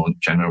bit more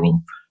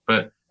general.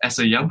 But as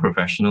a young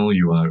professional,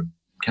 you are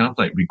kind of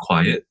like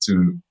required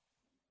to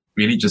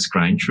really just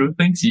grind through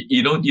things.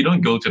 You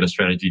don't go to the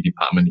strategy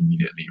department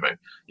immediately, right?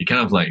 You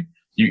kind of like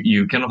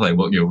you kind of like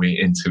work your way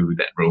into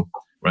that role,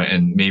 right?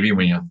 And maybe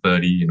when you're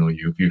 30,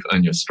 you've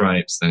earned your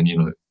stripes, then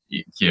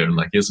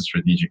here's a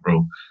strategic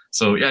role.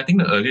 So I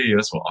think the earlier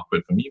years were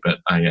awkward for me, but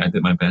I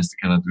did my best to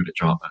kind of do the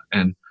job.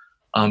 And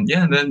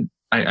and then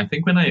I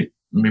think when I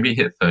maybe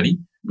hit 30,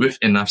 with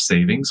enough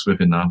savings,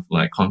 with enough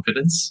like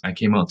confidence, I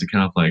came out to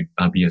kind of like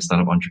be a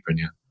startup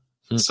entrepreneur.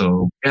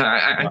 So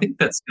I think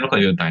that's kind of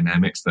like the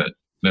dynamics that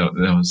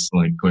was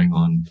like going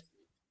on.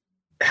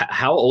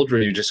 How old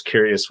were you? Just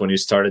curious, when you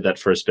started that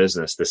first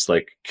business, this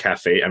like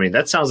cafe. I mean,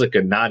 that sounds like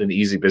not an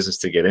easy business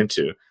to get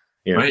into.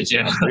 Right?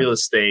 Yeah. Real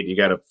estate.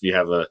 You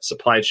have a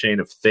supply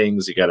chain of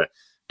things. You got to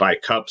buy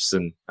cups,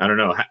 and I don't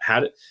know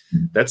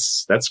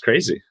that's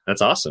crazy.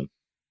 That's awesome.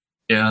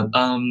 Yeah.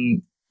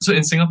 So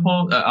in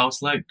Singapore, I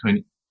was like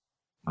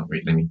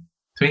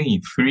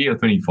 23 or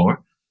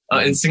 24.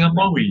 In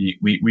Singapore,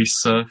 we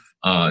serve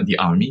the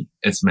army.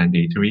 It's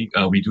mandatory.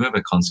 We do have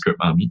a conscript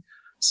army,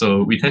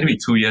 so we tend to be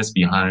 2 years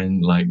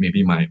behind, like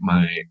maybe my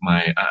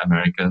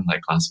American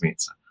like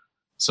classmates.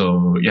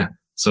 So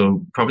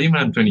so probably when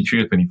I'm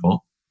 23 or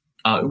 24,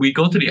 we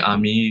go to the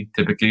army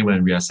typically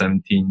when we are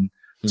 17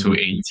 to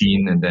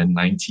 18, and then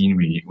 19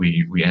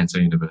 we enter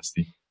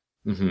university.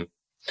 Mm-hmm.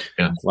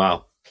 Yeah.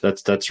 Wow.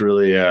 That's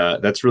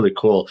really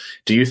cool.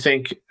 Do you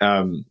think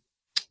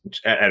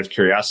out of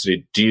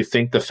curiosity, do you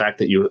think the fact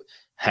that you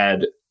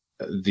had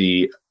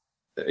the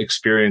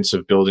experience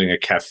of building a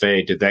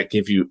cafe, did that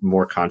give you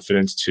more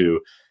confidence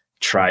to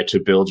try to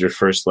build your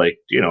first, like,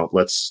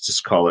 let's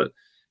just call it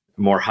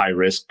more high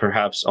risk,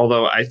 perhaps?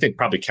 Although I think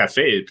probably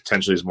cafe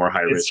potentially is more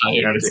high risk,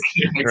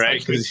 right?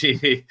 Because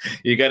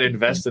you got to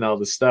invest in all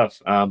this stuff.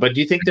 But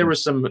do you think there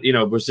was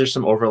was there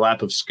some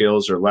overlap of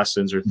skills or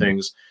lessons or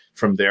things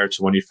from there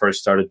to when you first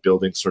started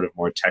building sort of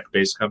more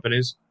tech-based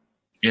companies?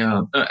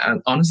 Yeah,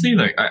 and honestly,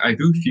 like I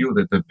do feel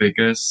that the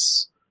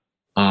biggest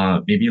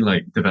maybe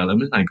like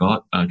development I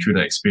got through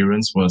the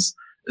experience was,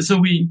 so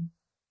we've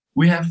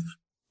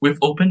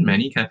opened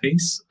many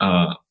cafes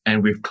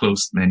and we've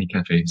closed many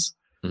cafes,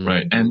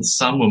 right? And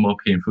some were more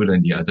painful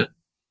than the other.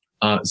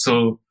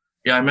 So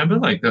yeah, I remember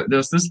like there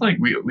was this, like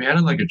we had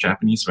like a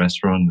Japanese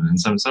restaurant, and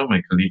some of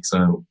my colleagues,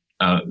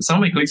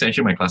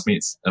 actually my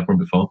classmates from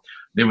before,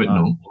 they would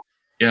know.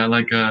 Yeah,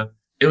 like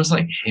it was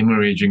like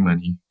hemorrhaging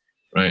money,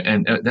 right?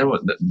 And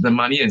the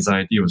money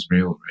anxiety was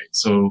real, right?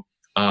 So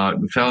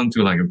we fell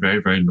into like a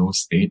very, very low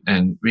state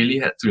and really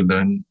had to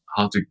learn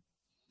how to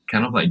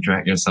kind of like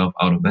drag yourself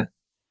out of that,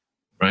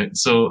 right?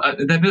 So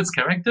that builds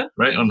character,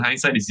 right? On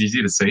hindsight, it's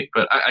easy to say,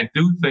 but I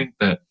do think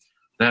that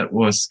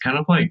was kind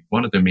of like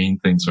one of the main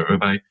things, right?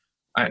 Whereby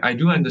I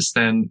do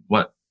understand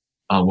what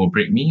will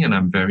break me, and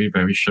I'm very,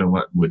 very sure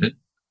what wouldn't,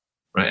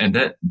 right? And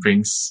that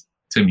brings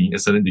to me a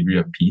certain degree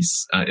of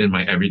peace in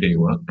my everyday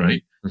work,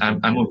 right?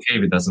 I'm okay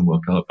if it doesn't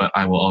work out, but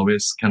I will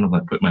always kind of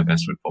like put my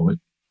best foot forward.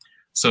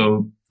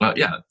 So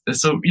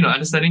so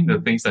understanding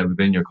the things that are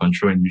within your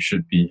control and you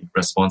should be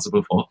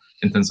responsible for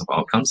in terms of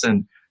outcomes,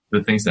 and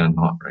the things that are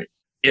not, right?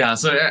 Yeah,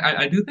 so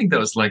I do think that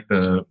was like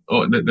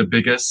the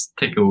biggest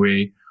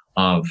takeaway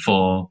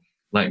for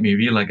like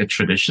maybe like a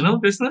traditional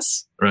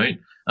business, right?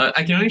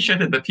 I can only share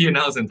that the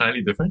P&L is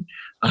entirely different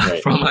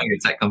from like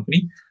a tech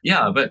company.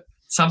 Yeah, but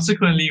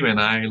subsequently when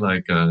I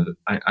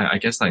I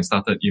guess like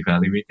started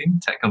evaluating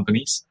tech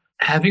companies,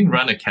 having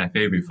run a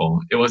cafe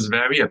before, it was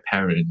very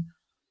apparent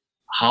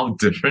how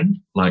different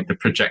like the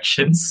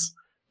projections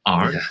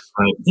are.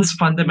 Just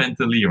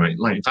fundamentally, right?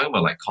 Like talking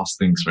about like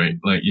costings, right?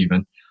 Like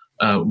even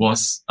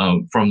was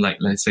from like,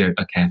 let's say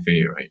a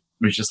cafe, right?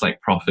 Which is like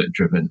profit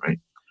driven, right?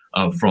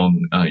 From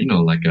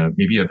like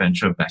maybe a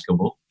venture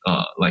backable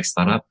like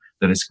startup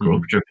that is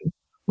growth driven.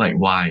 Like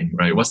why,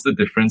 right? What's the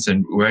difference,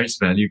 and where is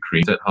value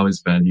created? How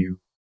is value,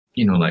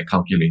 like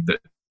calculated?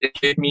 It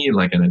gave me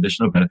like an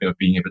additional benefit of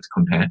being able to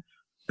compare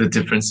the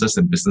differences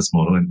in business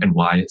model and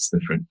why it's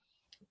different.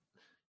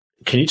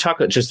 Can you talk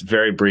just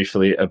very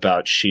briefly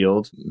about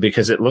Shield?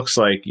 Because it looks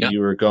like you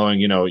were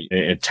going, in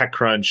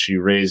TechCrunch,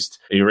 you raised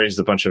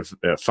a bunch of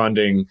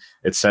funding,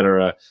 et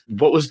cetera.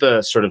 What was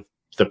the sort of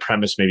the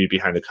premise maybe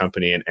behind the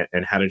company,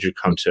 and how did you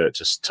come to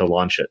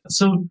launch it?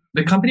 So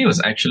the company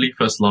was actually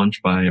first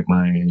launched by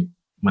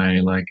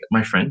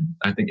my friend.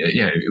 I think,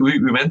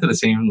 we went to the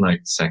same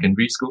like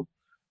secondary school.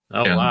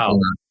 Oh, wow.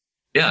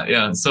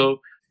 So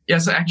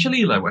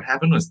actually like what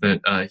happened was that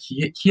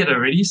he had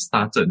already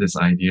started this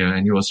idea,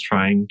 and he was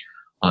trying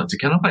to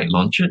kind of like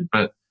launch it,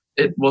 but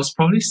it was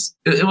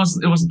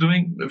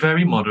doing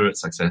very moderate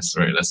success,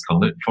 right? Let's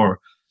call it, for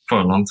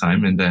a long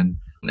time. And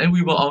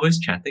we were always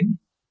chatting,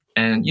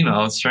 and I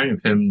was sharing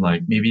with him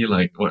like maybe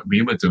like what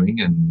we were doing,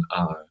 and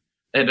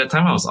at that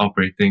time I was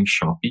operating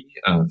Shopee.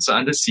 So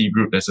under C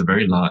Group, there's a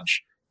very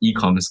large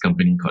e-commerce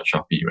company called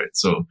Shopee, right?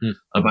 So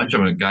a bunch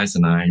of guys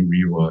and I,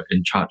 we were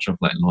in charge of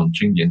like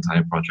launching the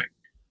entire project.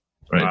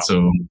 Right.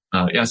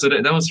 Wow. So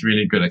that was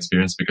really good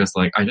experience, because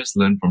like I just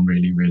learned from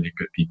really, really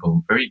good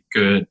people, very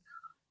good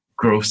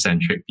growth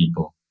centric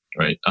people.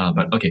 Right.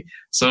 But okay.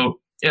 So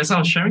I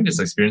was sharing this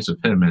experience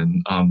with him,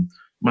 and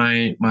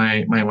my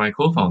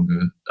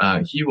co-founder,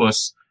 he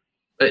was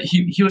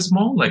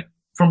more like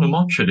from a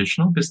more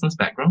traditional business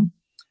background.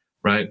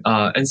 Right.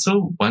 And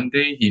so one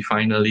day he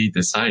finally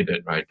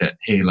decided, right, that,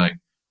 hey, like,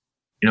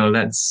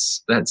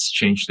 let's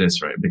change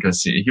this, right?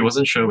 Because he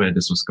wasn't sure where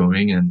this was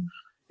going,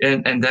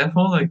 and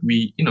therefore, like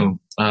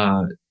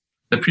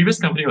the previous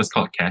company was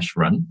called Cash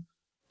Run,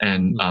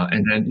 and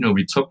then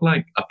we took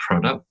like a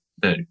product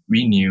that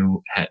we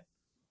knew had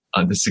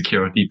the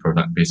security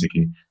product,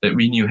 basically, that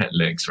we knew had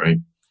legs, right,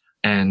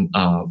 and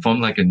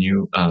formed like a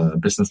new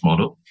business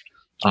model,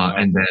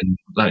 and then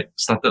like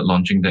started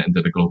launching that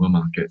into the global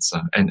markets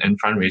and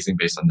fundraising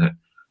based on that.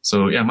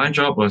 So my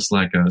job was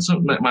like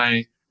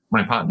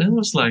my partner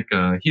was like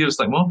he was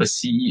like more of a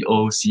CEO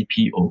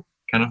CPO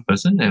kind of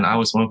person, and I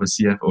was more of a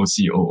CFO,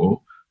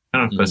 COO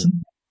kind of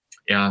person.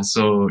 Yeah.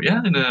 So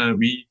and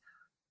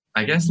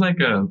I guess like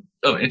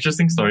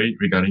interesting story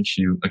regarding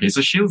Shield. Okay,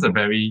 so Shield's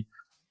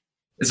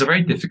it's a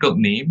very difficult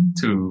name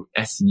to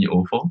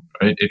SEO for,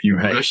 right? If you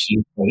Google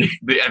Shield,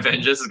 the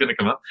Avengers is gonna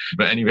come up.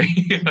 But anyway,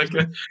 but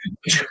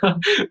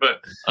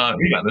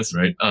regardless,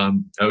 right?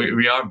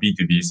 We are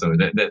B2B, so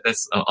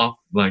that's of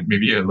like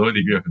maybe a low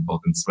degree of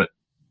importance, but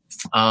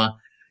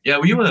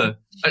we were,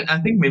 I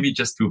think maybe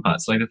just two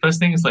parts. Like the first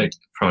thing is like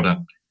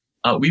product.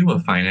 We were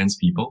finance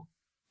people.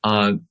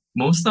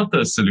 Most of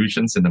the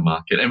solutions in the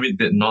market, and we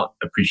did not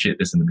appreciate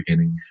this in the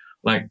beginning,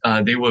 like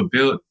they were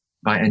built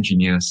by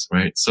engineers,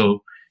 right?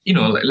 So,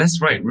 like,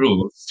 let's write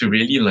rules to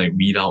really like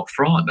weed out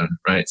fraud,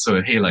 right?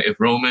 So, hey, like if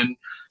Roman's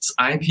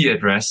IP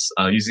address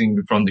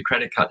using from the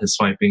credit card he's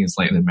swiping is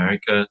like in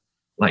America,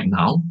 like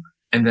now,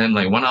 and then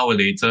like 1 hour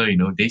later,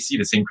 they see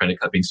the same credit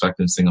card being swiped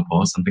in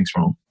Singapore, something's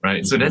wrong,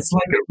 right? So that's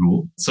like a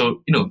rule.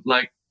 So,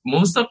 like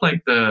most of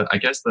like the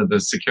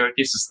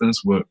security systems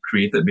were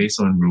created based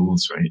on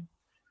rules, right?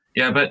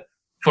 Yeah, but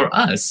for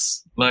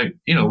us, like,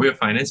 we're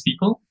finance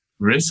people,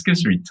 risk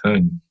is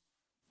return,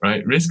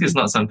 right? Risk is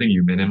not something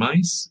you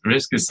minimize.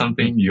 Risk is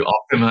something you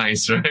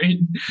optimize, right?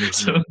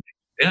 So,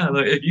 yeah,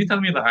 like if you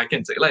tell me that I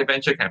can take like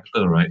venture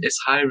capital, right? It's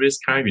high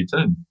risk, high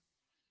return,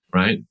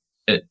 right?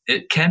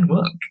 It can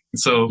work.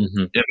 So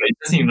yeah, it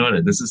doesn't know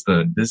that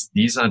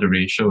these are the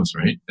ratios,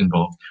 right,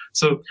 involved.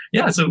 So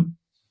yeah, so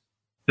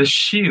the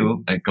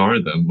Shield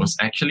algorithm was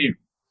actually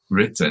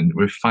written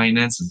with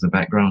finance as the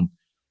background,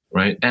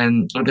 right?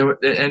 And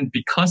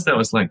because that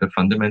was like the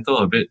fundamental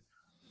of it,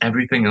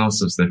 everything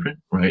else was different,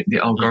 right? The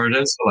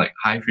algorithms are like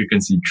high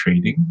frequency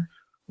trading,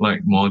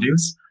 like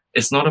modules.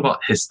 It's not about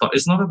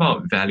it's not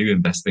about value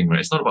investing, right?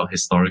 It's not about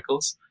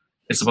historicals.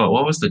 It's about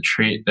what was the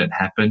trade that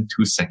happened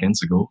 2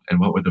 seconds ago and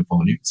what were the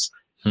volumes.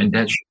 And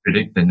that should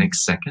predict the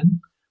next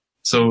second.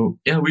 So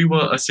yeah, we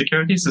were a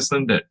security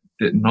system that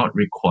did not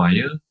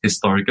require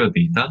historical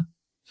data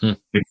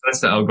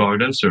because the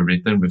algorithms were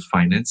written with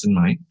finance in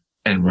mind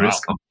and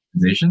risk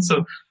optimization.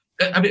 So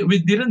I mean, we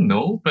didn't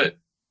know, but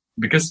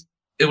because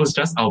it was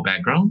just our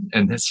background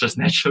and that's just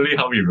naturally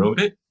how we wrote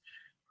it.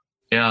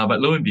 Yeah,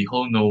 but lo and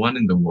behold, no one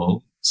in the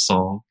world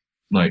saw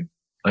like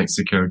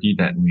security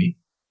that way.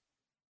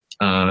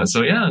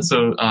 So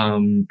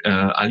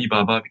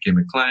Alibaba became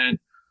a client.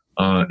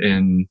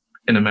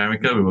 In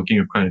America, we're working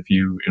with quite a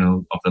few,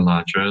 of the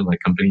larger like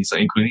companies,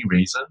 including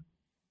Razer.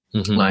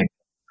 Like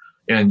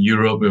in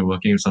Europe, we're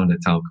working with some of the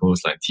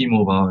telcos like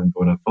T-Mobile and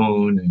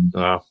Vodafone, and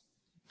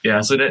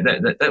yeah. So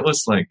that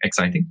was like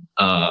exciting.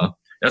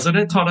 So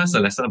that taught us a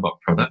lesson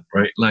about product,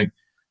 right? Like,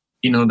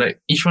 that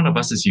each one of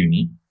us is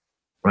unique,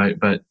 right?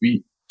 But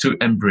to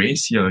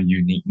embrace your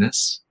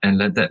uniqueness and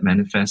let that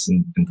manifest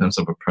in terms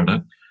of a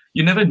product.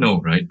 You never know,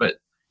 right? But,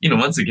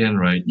 once again,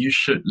 right, you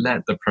should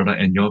let the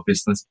product and your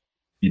business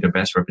be the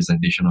best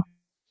representation of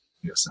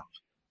yourself,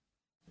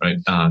 right?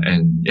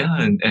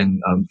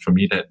 For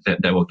me,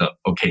 that worked out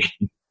okay.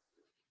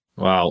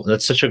 Wow,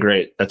 that's such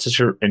an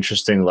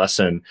interesting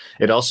lesson.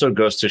 It also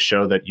goes to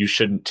show that you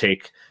shouldn't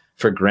take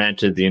for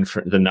granted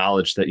the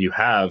knowledge that you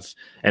have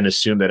and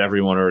assume that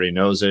everyone already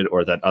knows it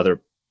or that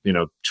other,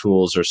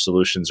 tools or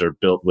solutions are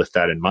built with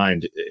that in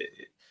mind.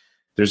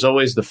 There's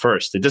always the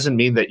first. It doesn't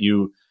mean that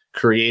you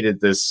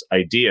created this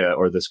idea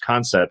or this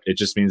concept. It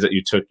just means that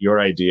you took your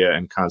idea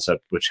and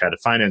concept, which had a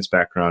finance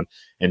background,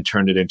 and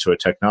turned it into a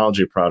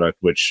technology product,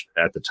 which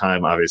at the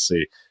time,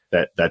 obviously,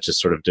 that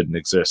just sort of didn't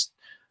exist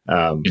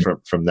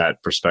from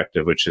that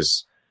perspective, which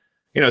is,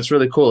 it's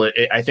really cool.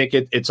 I think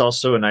it's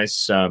also a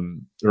nice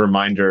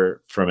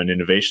reminder from an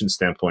innovation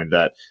standpoint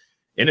that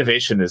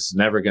innovation is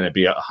never going to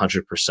be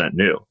 100%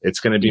 new. It's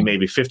going to be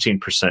maybe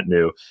 15%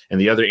 new. And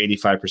the other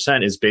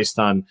 85% is based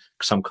on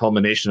some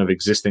culmination of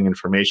existing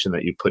information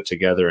that you put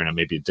together in a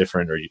maybe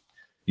different or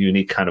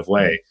unique kind of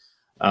way.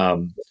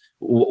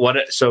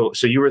 So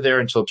you were there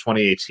until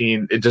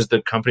 2018. Does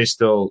the company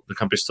still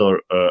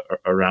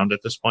around at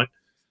this point?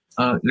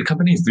 The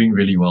company is doing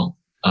really well.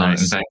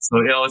 Nice. In fact,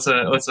 so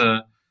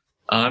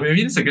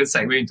maybe it's a good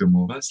segue into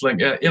Moovaz.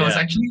 It was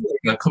actually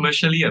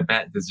commercially a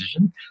bad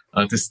decision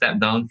to step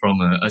down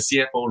from a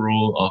CFO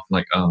role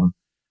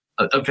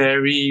of a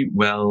very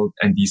well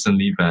and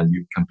decently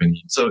valued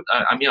company. So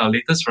our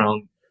latest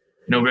round,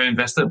 we're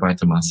invested by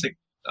Temasek.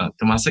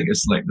 Temasek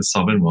is like the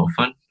sovereign wealth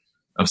fund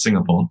of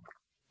Singapore.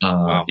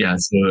 Wow. Yeah,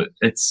 so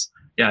it's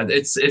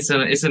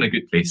in a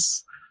good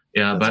place.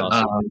 Yeah, that's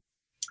awesome.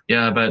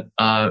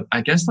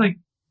 I guess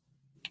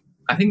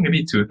I think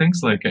maybe two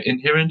things.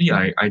 Inherently,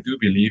 I do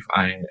believe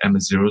I am a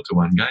 0 to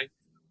 1 guy.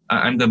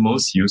 I'm the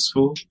most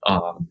useful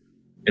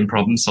in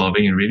problem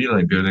solving and really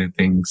building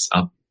things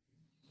up,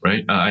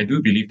 right? I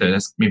do believe that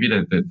that's maybe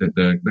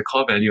the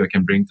core value I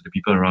can bring to the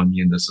people around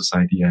me and the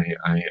society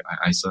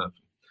I serve.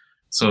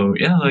 So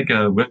yeah,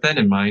 with that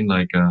in mind,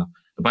 a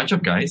bunch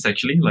of guys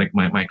actually,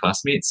 my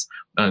classmates,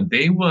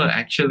 they were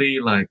actually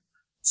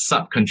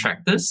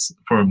subcontractors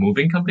for a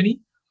moving company.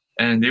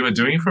 And they were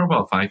doing it for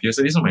about 5 years.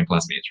 So these are my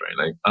classmates,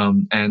 right?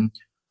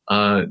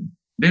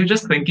 They were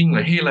just thinking,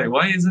 hey,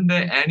 why isn't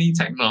there any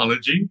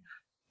technology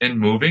in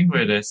moving?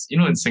 Where there's,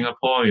 in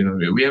Singapore,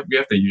 we have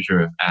the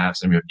usual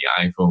apps and we have the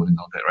iPhone and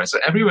all that, right? So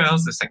everywhere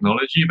else there's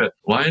technology, but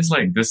why is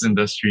this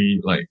industry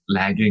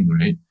lagging,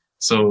 right?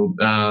 So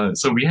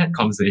we had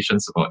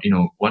conversations about,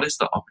 what is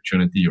the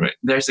opportunity, right?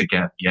 There's a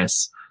gap,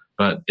 yes,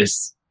 but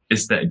is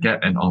that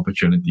gap an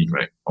opportunity,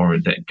 right? Or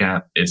that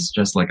gap is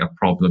just a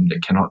problem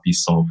that cannot be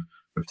solved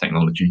with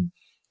technology.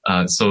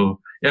 We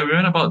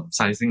went about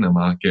sizing the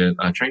market,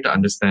 trying to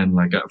understand,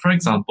 for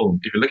example,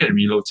 if you look at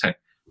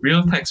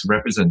Relotech's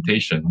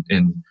representation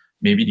in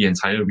maybe the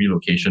entire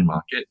relocation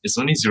market is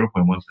only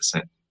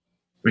 0.1%,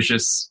 which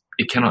is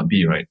it cannot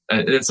be, right?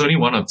 It's only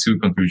one of two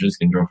conclusions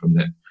you can draw from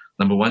that.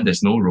 Number one,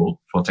 there's no role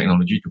for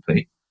technology to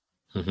play,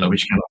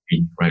 which cannot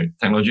be, right?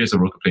 Technology has a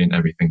role to play in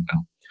everything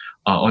now.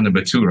 Or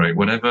number two, right,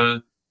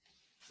 whatever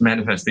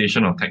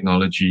manifestation of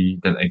technology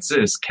that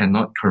exists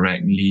cannot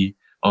correctly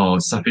or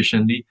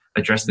sufficiently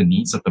address the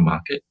needs of the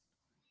market,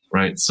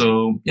 right?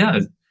 So yeah,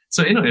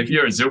 so if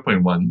you're at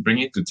 0.1, bring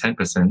it to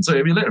 10%. So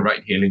if you look at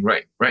ride-hailing,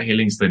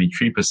 ride-hailing is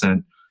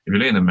 33%. If you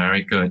look in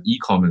America,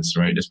 e-commerce,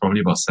 right, there's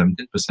probably about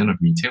 17% of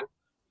retail.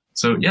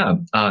 So yeah,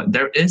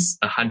 there is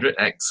a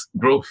 100x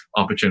growth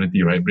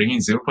opportunity, right? Bringing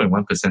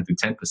 0.1% to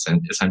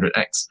 10% is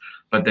 100x,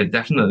 but there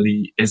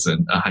definitely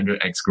isn't a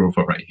 100x growth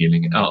for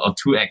ride-hailing, or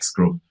 2x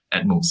growth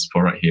at most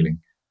for ride-hailing,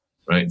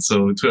 right?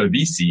 So to a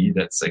VC,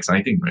 that's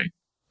exciting, right?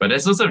 But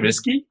that's also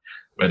risky,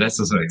 but that's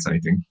also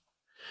exciting.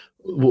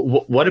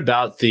 What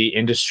about the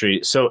industry?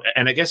 So,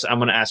 and I guess I'm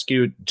going to ask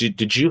you,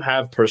 did you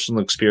have personal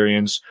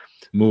experience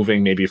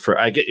moving maybe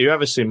you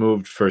obviously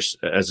moved first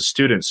as a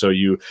student, so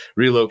you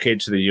relocated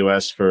to the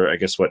US for, I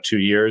guess, 2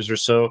 years or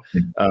so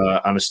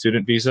on a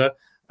student visa.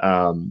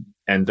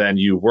 And then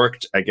you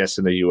worked, I guess,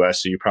 in the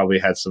US. So you probably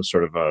had some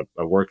sort of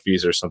a work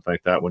visa or something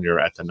like that when you were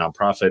at the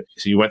nonprofit.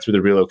 So you went through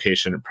the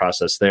relocation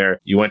process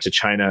there. You went to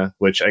China,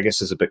 which I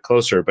guess is a bit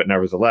closer, but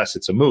nevertheless,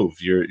 it's a move.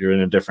 You're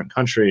in a different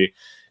country,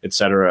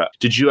 etc.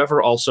 Did you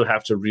ever also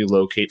have to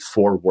relocate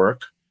for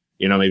work?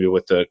 Maybe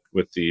with the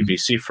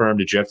VC firm,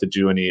 did you have to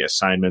do any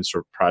assignments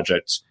or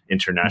projects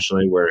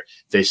internationally where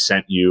they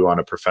sent you on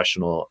a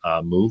professional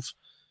move?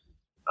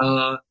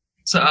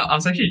 So I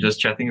was actually just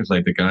chatting with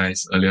the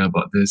guys earlier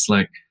about this.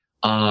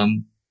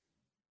 I'm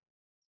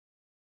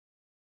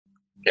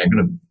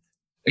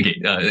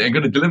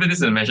gonna deliver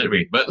this in a measured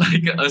way. But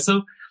maybe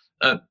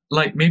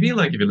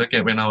if you look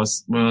at when I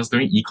was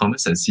doing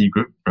e-commerce at C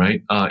Group,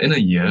 right? In a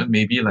year,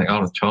 maybe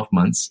out of 12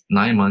 months,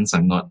 9 months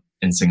I'm not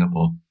in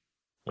Singapore,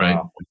 right?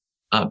 Wow.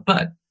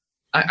 But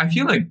I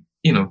feel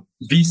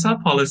visa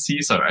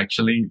policies are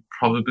actually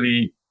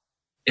probably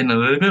in a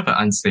little bit of an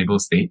unstable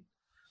state,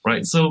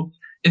 right? So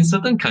in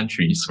certain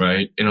countries,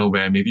 right,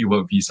 where maybe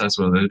work visas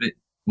were a little bit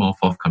more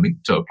forthcoming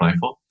to apply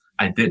for,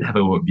 I did have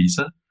a work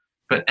visa.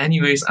 But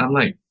anyways, I'm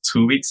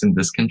 2 weeks in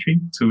this country,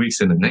 2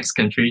 weeks in the next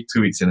country,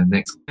 2 weeks in the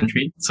next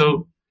country.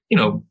 So,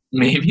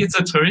 maybe it's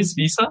a tourist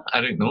visa.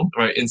 I don't know,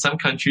 right? In some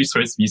countries,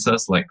 tourist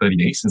visas 30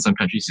 days. In some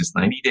countries, it's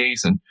 90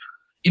 days. And,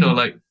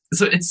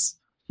 so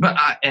but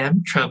I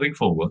am traveling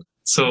for work.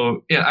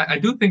 So yeah, I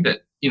do think that,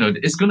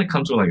 it's going to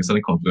come to a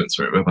certain confluence,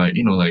 right? Whereby,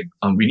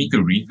 we need to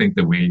rethink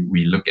the way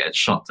we look at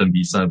short-term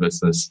visa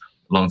versus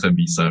long-term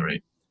visa,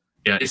 right?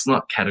 Yeah, it's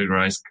not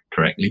categorized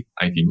correctly,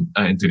 I feel,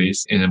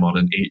 in a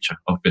modern age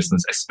of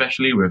business,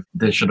 especially with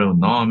digital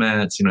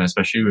nomads,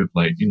 especially with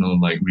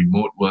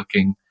remote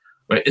working,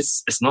 right?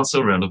 It's not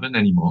so relevant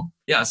anymore.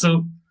 Yeah,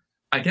 so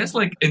I guess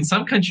in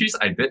some countries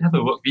I did have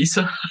a work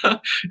visa.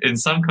 In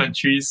some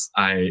countries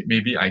I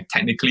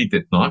technically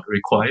did not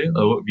require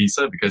a work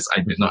visa because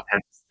I did not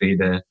have to stay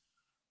there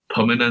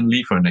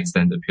permanently for an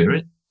extended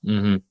period.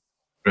 Mm-hmm.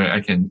 Right,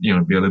 I can be a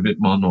little bit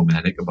more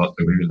nomadic about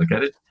the way we look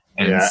at it.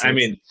 And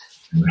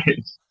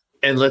right.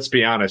 And let's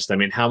be honest,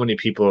 how many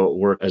people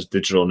work as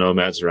digital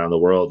nomads around the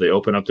world? They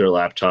open up their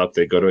laptop,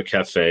 they go to a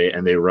cafe,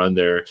 and they run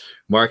their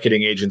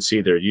marketing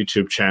agency, their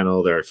YouTube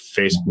channel, their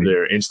Facebook,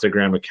 their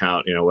Instagram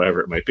account,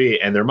 whatever it might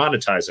be, and they're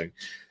monetizing.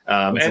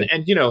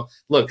 And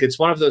look, it's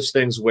one of those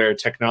things where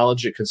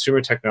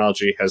consumer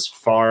technology has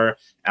far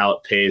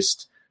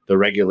outpaced the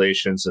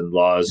regulations and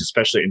laws,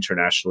 especially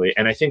internationally.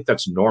 And I think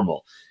that's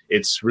normal.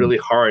 It's really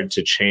hard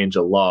to change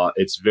a law.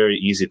 It's very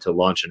easy to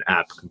launch an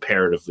app,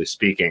 comparatively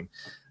speaking.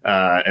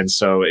 And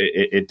so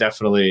it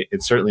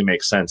certainly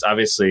makes sense.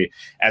 Obviously,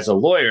 as a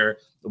lawyer,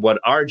 what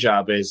our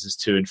job is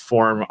to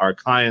inform our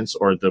clients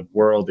or the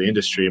world, the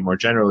industry more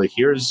generally.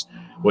 Here's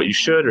what you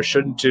should or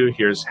shouldn't do.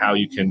 Here's how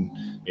you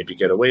can maybe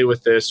get away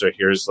with this, or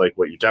here's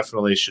what you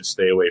definitely should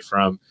stay away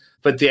from.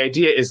 But the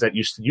idea is that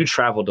you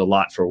traveled a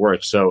lot for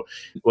work. So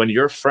when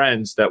your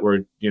friends that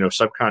were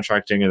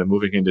subcontracting in the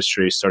moving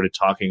industry started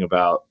talking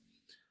about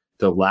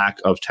the lack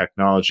of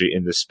technology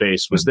in this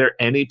space, was there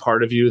any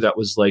part of you that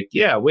was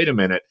yeah, wait a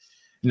minute,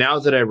 now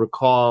that I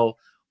recall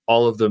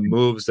all of the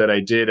moves that I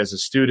did as a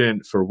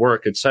student for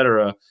work,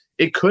 etc.,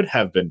 it could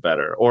have been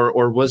better,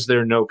 or was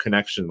there no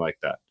connection like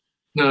that?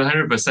 No,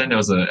 100%. There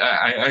was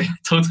I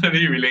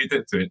totally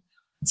related to it.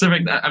 So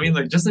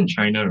just in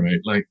China,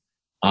 right?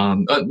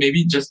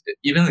 Maybe just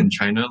even in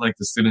China,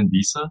 the student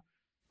visa,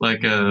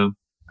 I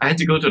had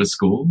to go to the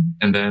school,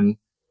 and then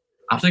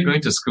after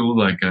going to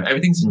school,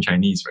 everything's in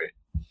Chinese, right?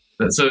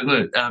 So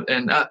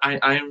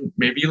I'm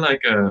maybe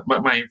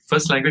my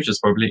first language is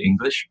probably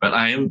English, but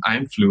I'm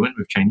fluent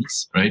with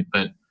Chinese, right?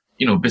 But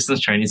business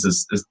Chinese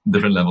is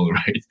different level,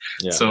 right?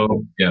 Yeah.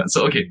 So yeah,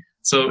 so okay,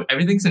 so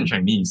everything's in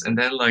Chinese, and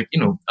then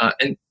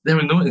and there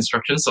were no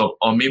instructions, or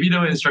maybe there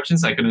were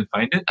instructions, I couldn't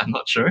find it. I'm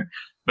not sure,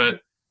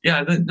 but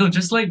yeah,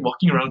 just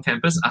walking around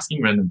campus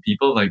asking random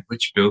people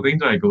which building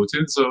do I go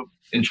to? So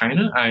in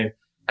China, I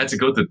had to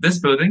go to this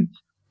building.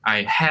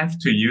 I have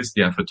to use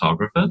their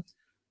photographer.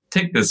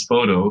 take this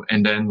photo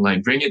and then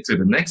like bring it to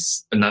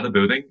another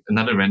building,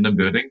 another random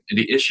building, and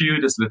they issue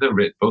you this little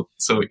red book.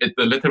 So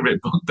the little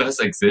red book does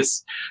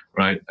exist,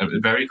 right?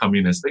 Very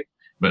communistic,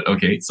 but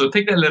okay. So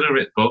take that little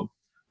red book,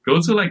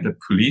 go to like the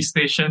police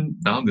station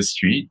down the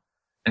street,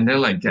 and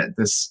then like get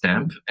this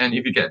stamp. And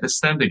if you get this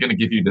stamp, they're going to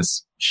give you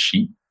this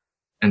sheet,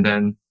 and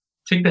then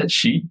take that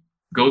sheet,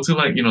 go to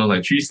like,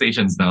 like 3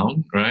 stations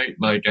down, right?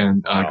 Like,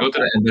 and go to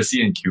the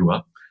embassy and queue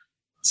up.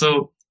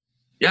 So,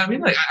 yeah, I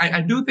mean, like,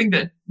 I do think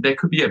that there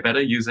could be a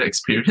better user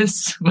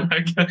experience.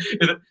 Like,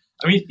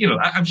 I mean,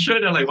 I'm sure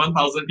there are like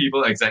 1,000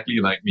 people exactly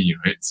like me,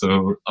 right?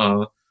 So,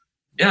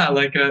 yeah,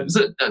 like,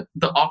 so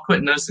the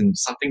awkwardness in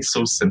something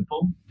so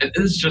simple, it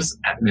is just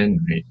admin,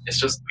 right? It's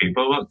just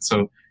paperwork.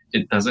 So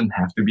it doesn't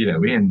have to be that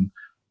way. And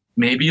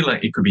maybe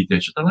like it could be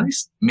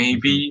digitalized.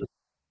 Maybe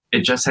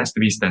it just has to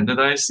be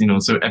standardized,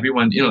 so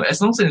everyone, as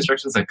long as the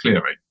instructions are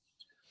clear, right?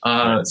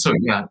 So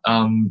yeah,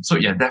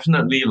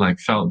 definitely like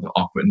felt the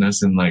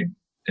awkwardness in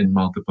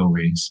multiple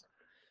ways.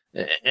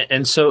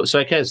 And so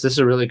I guess this is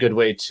a really good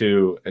way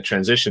to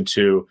transition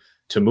to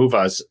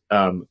Moovaz.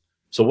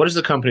 So what does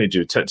the company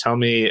do? Tell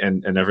me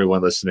and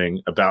everyone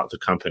listening about the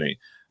company.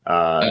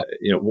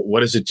 What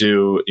does it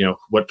do?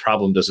 What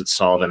problem does it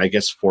solve? And I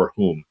guess for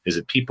whom? Is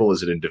it people?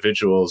 Is it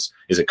individuals?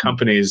 Is it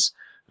companies?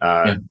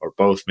 Or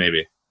both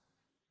maybe?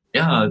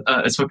 Yeah,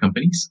 it's for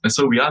companies.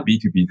 So we are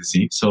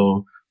B2B2C.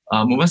 So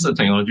Moovaz is a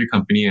technology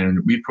company,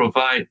 and we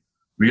provide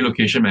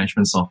relocation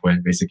management software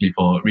basically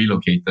for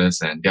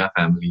relocators and their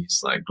families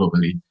like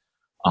globally.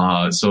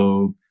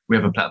 So we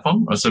have a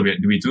platform. So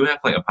we do have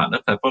like a partner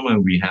platform,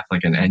 and we have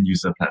like an end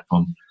user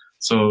platform.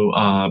 So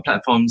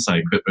platforms are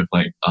equipped with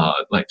like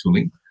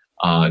tooling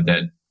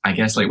that I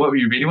guess like what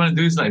we really want to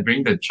do is like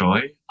bring the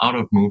joy out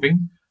of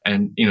moving,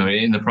 and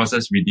in the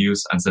process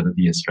reduce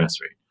uncertainty and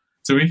stress rate.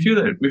 So we feel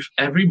that with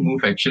every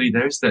move, actually,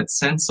 there's that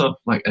sense of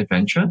like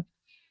adventure,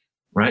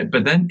 right?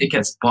 But then it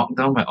gets bogged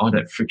down by all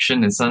that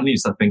friction, and suddenly you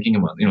start thinking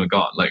about,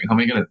 God, like how am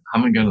I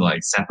gonna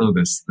like settle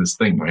this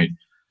thing, right?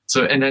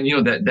 So and then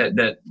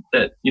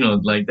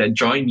like that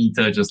joy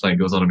meter just like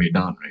goes all the way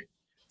down, right?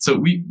 So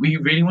we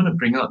really want to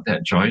bring out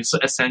that joy, so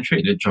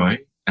accentuate the joy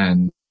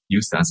and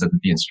use the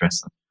uncertainty and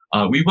stress.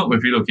 We work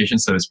with relocation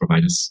service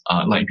providers,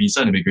 like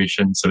visa and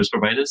immigration service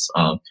providers,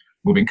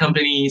 moving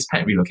companies,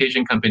 pet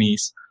relocation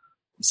companies,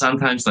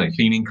 sometimes like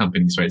cleaning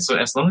companies, right? So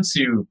as long as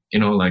you're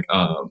in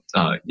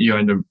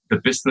the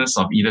business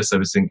of either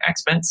servicing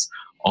expats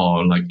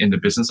or like in the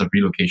business of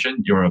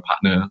relocation, you're a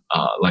partner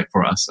like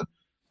for us.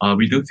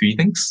 We do 3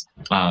 things.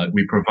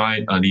 We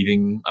provide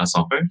leading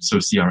software, so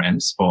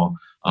CRMs for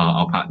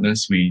our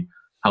partners. We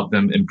help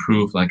them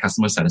improve like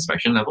customer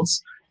satisfaction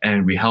levels,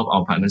 and we help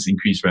our partners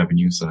increase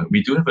revenue. So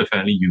we do have a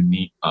fairly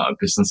unique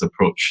business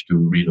approach to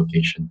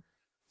relocation.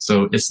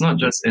 So it's not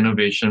just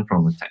innovation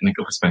from a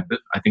technical perspective.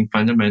 I think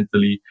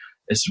fundamentally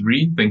it's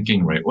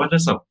rethinking, right? What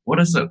does a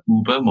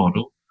Uber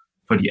model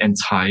for the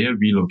entire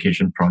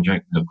relocation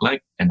project look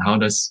like, and how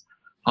is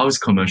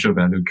commercial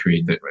value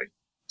created, right?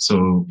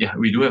 So yeah,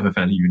 we do have a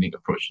fairly unique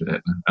approach to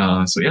that.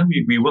 So yeah,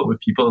 we work with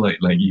people like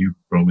you,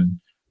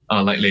 Roman,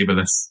 like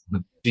labelers.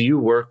 Do you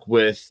work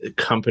with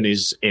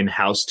companies'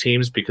 in-house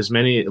teams? Because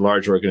many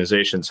large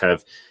organizations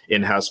have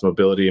in-house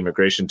mobility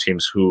immigration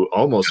teams who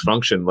almost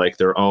function like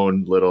their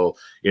own little,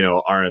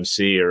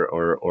 RMC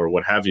or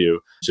what have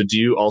you. So do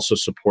you also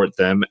support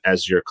them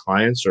as your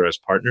clients or as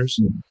partners?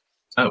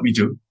 We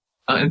do.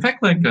 In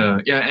fact,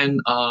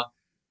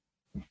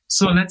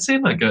 so let's say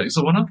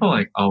so one of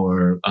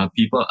our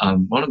people,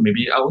 one of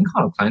maybe I wouldn't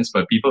call it clients,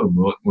 but people who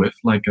work with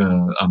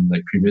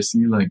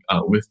previously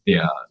with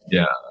their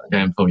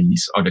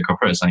employees or the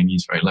corporate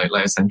assignees, right? Like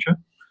Accenture.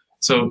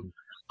 So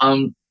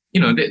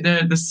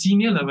the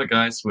senior level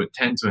guys would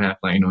tend to have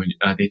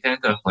they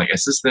tend to have like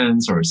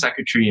assistants or a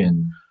secretary,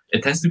 and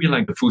it tends to be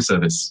like the full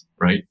service,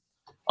 right?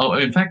 Oh,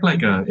 in fact,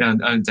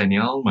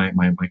 Danielle, my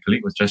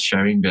colleague, was just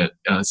sharing that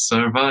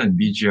Serva and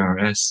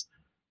BGRS,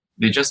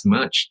 they just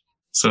merged.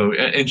 So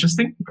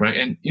interesting, right?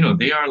 And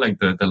they are like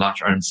the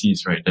large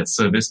RMCs, right? That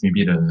service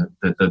maybe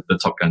the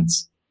top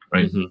guns,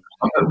 right?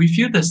 Mm-hmm. We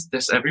feel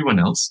there's everyone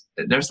else.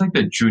 There's like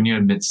the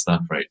junior mid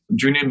stuff, right?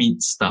 Junior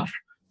mid stuff,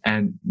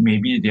 and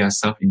maybe they are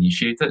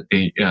self-initiated.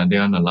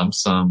 They're on a lump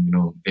sum,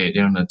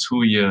 they're on a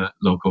 2-year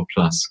local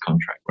plus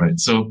contract, right?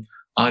 So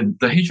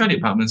the HR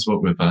departments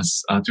work with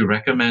us to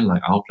recommend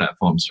like our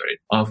platforms,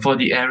 right? For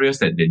the areas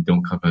that they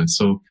don't cover.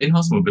 So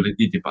in-house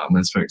mobility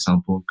departments, for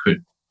example,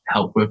 could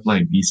help with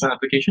like visa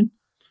application.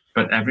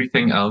 But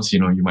everything else,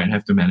 you might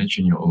have to manage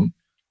on your own.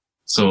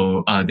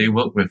 So they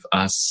work with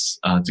us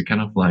to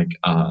kind of like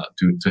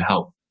to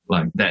help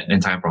like that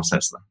entire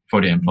process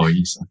for the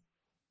employees.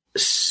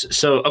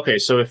 So okay,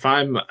 so if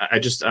I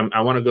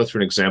want to go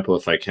through an example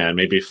if I can,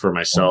 maybe for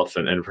myself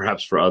and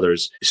perhaps for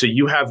others. So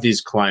you have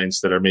these clients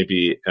that are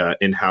maybe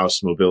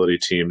in-house mobility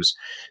teams.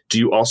 Do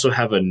you also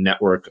have a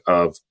network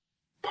of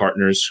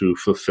partners who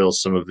fulfill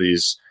some of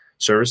these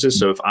services?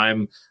 So if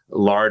I'm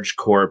large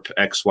corp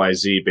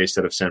XYZ based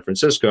out of San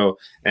Francisco,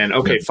 and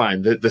okay,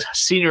 fine, the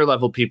senior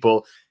level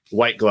people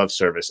white glove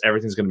service.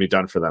 Everything's going to be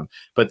done for them.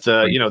 But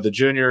the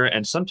junior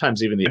and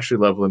sometimes even the entry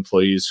level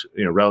employees,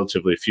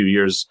 relatively few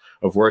years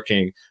of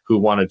working who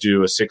want to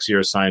do a 6-year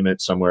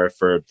assignment somewhere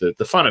for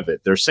the fun of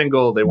it. They're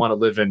single. They want to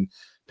live in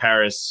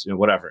Paris,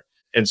 whatever.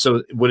 And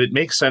so would it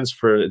make sense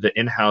for the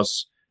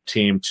in-house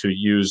team to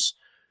use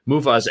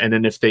Moovaz? And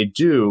then if they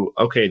do,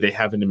 okay, they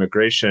have an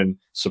immigration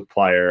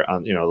supplier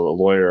on, a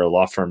lawyer or a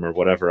law firm or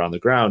whatever on the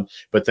ground.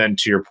 But then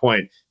to your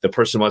point, the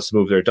person wants to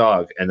move their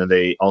dog and then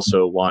they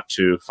also want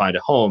to find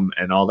a home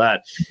and all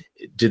that.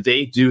 Did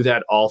they do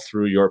that all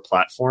through your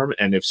platform?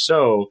 And if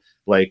so,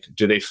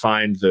 do they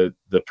find the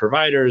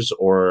providers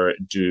or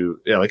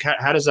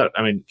how does that,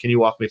 can you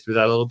walk me through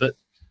that a little bit?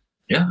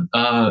 Yeah.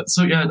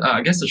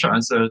 I guess the short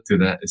answer to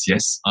that is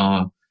yes.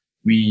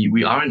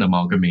 We are an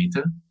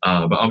amalgamator,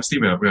 but obviously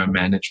we're a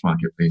managed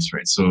marketplace,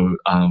 right? So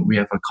we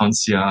have a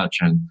concierge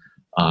and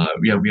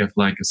we have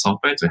like a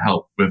software to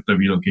help with the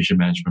relocation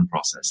management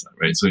process,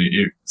 right? So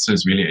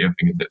it's really at your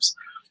fingertips.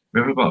 We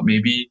have about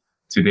maybe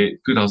today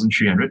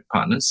 2,300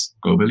 partners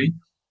globally,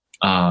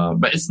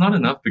 but it's not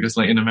enough because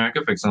in America,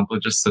 for example,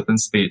 just certain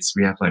states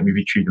we have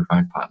maybe 3 to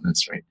 5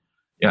 partners, right?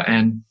 Yeah,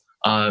 and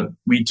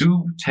we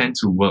do tend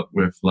to work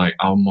with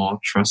our more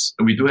trust.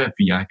 We do have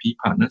VIP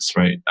partners,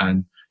 right?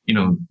 And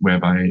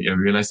whereby I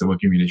realize the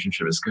working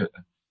relationship is good.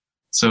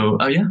 So,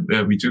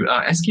 we do.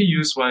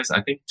 SKUs wise,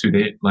 I think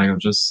today, I'm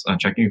just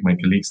checking with my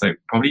colleagues,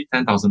 probably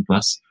 10,000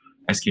 plus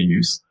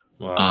SKUs.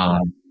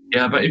 Wow.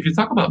 But if you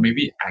talk about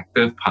maybe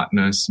active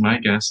partners, my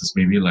guess is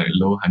maybe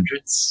low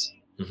hundreds.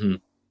 Mm-hmm.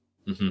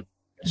 Mm-hmm.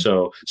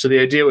 So the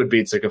idea would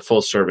be it's like a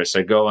full service.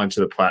 I go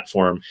onto the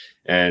platform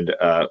and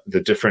the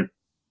different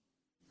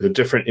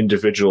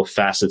individual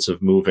facets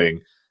of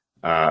moving,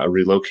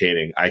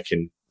 relocating, I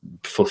can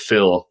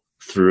fulfill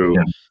through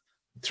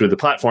the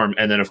platform.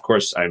 And then of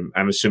course I'm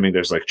assuming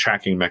there's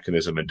tracking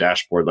mechanism and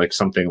dashboard,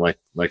 something like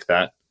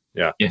that.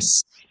 Yeah.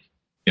 Yes.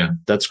 Yeah.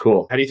 That's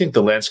cool. How do you think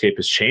the landscape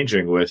is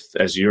changing with,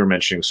 as you were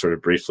mentioning sort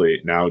of briefly,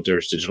 now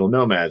there's digital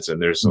nomads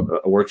and there's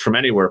a work from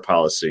anywhere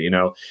policy,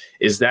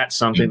 is that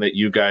something that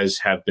you guys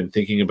have been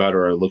thinking about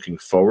or are looking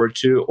forward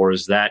to? Or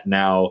is that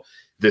now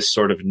this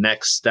sort of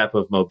next step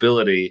of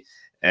mobility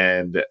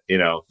and,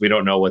 we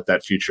don't know what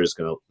that future is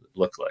going to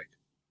look like?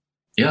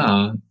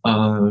 Yeah.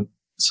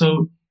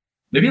 So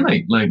maybe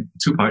like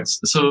 2 parts.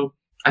 So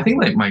I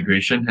think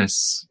migration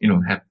has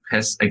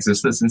has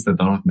existed since the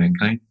dawn of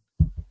mankind.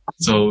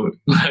 So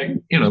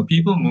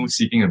people move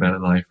seeking a better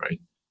life, right?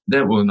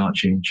 That will not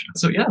change.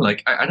 So yeah,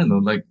 I don't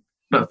know,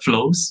 but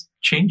flows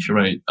change,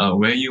 right?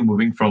 Where are you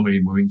moving from? Where are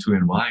you moving to,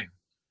 and why,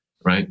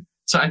 right?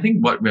 So I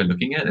think what we're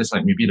looking at is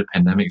maybe the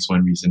pandemic is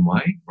one reason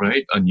why,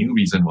 right? A new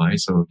reason why.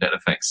 So that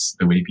affects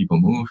the way people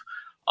move.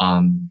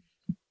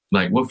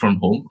 Work from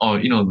home or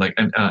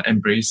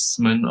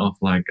embracement of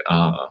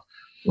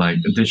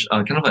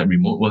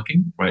remote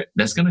working, right?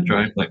 That's gonna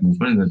drive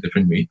movement in a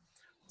different way.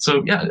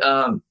 So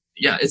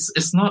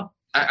it's not.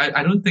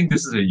 I don't think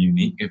this is a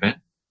unique event,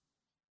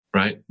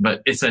 right?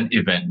 But it's an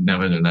event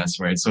nevertheless,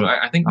 right? So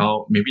I think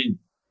maybe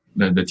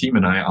the team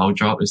and our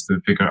job is to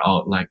figure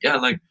out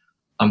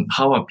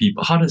how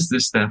does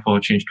this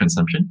therefore change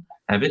consumption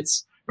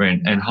habits,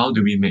 right? And how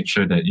do we make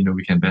sure that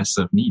we can best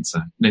serve needs?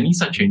 The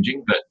needs are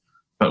changing,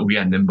 but we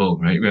are nimble,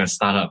 right? We are a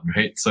startup,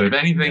 right? So if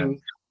anything,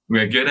 we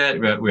are good at,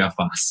 we are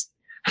fast,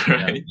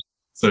 right? Yeah.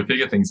 So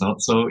figure things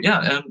out. So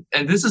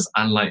and this is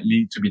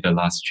unlikely to be the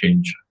last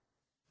change.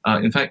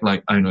 In fact,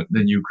 I know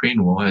the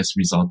Ukraine war has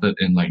resulted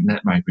in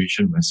net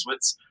migration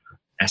westwards,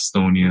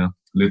 Estonia,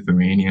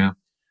 Lithuania,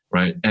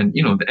 right? And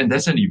and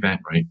that's an event,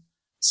 right?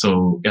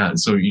 So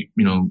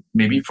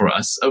maybe for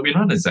us, we're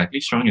not exactly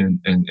strong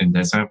in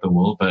that side of the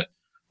world, but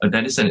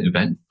that is an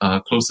event.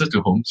 Closer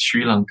to home,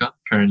 Sri Lanka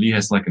currently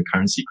has a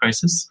currency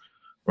crisis,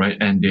 right?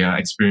 And they are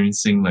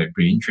experiencing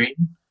brain drain.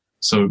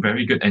 So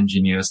very good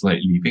engineers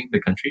leaving the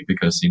country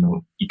because,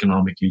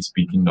 economically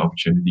speaking, the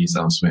opportunity is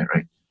elsewhere,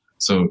 right?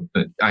 So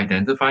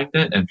identifying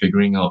that and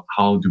figuring out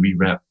how do we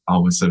wrap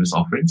our service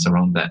offerings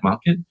around that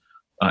market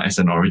as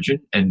an origin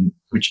and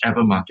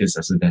whichever markets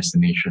as a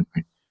destination,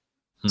 right?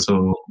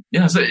 So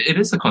it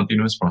is a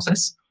continuous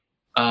process.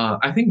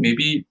 I think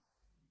maybe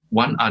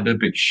one other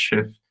big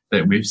shift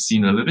that we've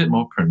seen a little bit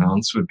more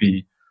pronounced would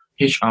be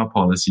HR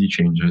policy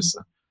changes.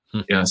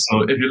 Yeah,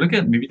 so if you look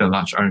at maybe the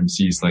large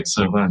RMCs like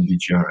Server and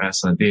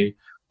DGRS,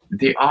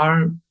 they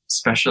are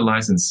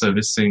specialized in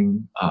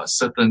servicing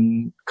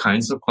certain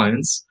kinds of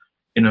clients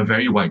in a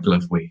very white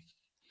glove way,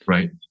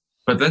 right?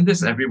 But then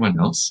there's everyone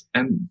else.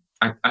 And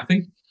I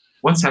think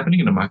what's happening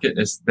in the market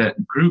is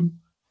that group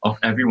of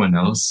everyone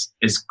else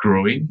is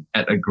growing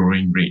at a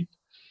growing rate,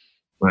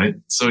 right?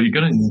 So you're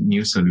going to need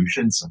new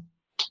solutions.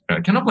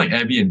 Right? Kind of like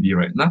Airbnb,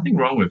 right? Nothing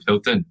wrong with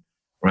Hilton,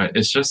 right?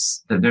 It's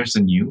just that there's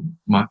a new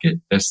market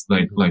that's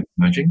like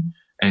emerging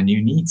and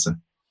new needs.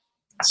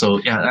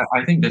 So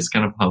I think that's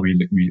kind of how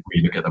we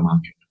look at the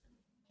market.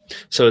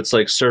 So it's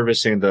like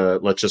servicing the,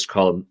 let's just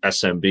call them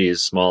SMBs,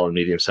 small and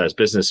medium-sized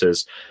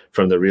businesses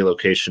from the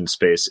relocation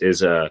space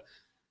it's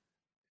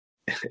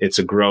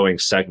a growing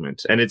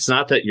segment. And it's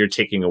not that you're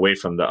taking away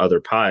from the other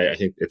pie. I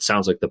think it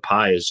sounds like the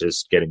pie is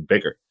just getting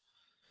bigger.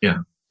 Yeah,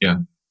 yeah.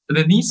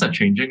 The needs are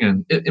changing,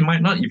 and it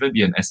might not even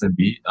be an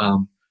SMB.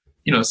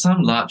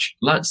 Some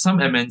some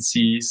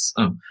MNCs,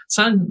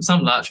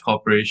 some large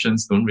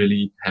corporations don't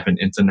really have an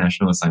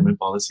international assignment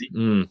policy,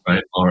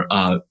 right? Or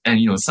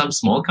and some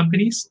small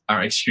companies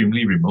are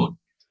extremely remote,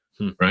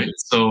 right?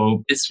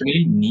 So it's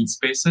really needs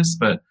basis,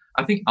 but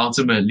I think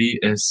ultimately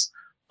is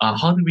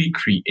how do we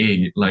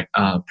create like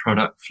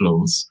product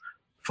flows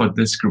for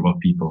this group of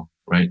people,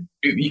 right?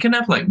 You can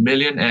have like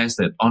millionaires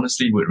that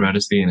honestly would rather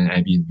stay in an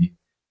Airbnb,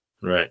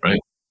 Right. right?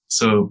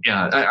 So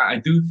yeah,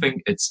 I do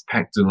think it's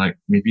pegged to like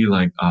maybe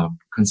like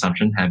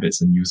consumption habits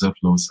and user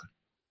flows.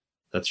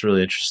 That's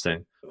really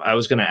interesting. I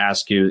was going to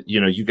ask you,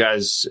 you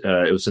guys,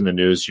 it was in the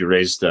news, you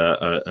raised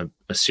a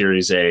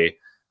Series A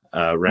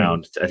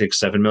round, I think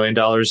 $7 million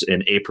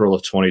in April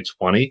of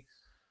 2020.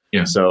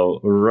 Yeah. So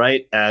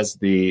right as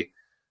the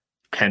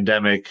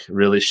pandemic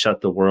really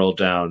shut the world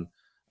down,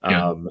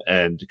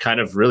 and kind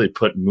of really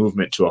put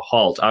movement to a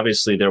halt.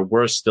 Obviously, there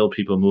were still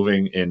people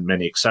moving in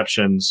many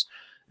exceptions,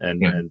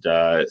 and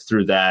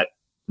through that,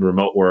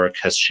 remote work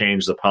has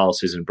changed the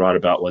policies and brought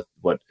about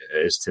what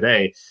is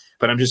today.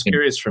 But I'm just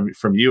curious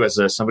from you as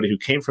somebody who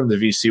came from the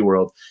VC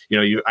world.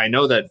 I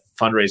know that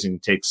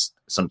fundraising takes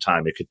some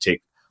time. It could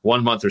take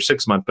 1 month or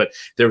 6 months, but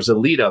there was a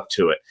lead up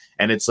to it,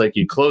 and it's like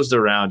you close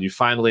the round, you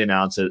finally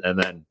announce it, and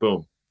then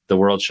boom, the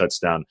world shuts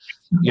down.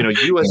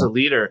 You as a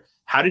leader,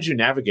 how did you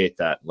navigate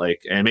that?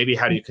 And maybe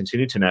how do you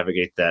continue to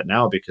navigate that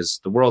now?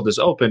 Because the world is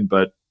open,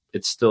 but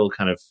it's still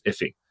kind of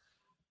iffy.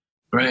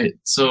 Right.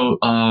 So,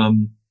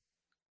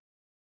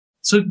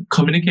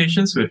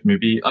 communications with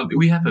maybe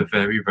we have a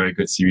very, very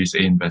good Series A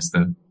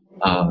investor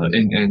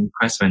in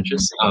Quest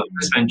Ventures.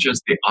 Quest Ventures,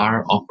 they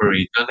are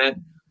operator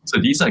led. So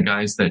these are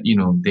guys that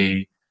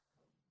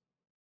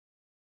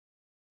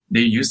they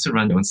used to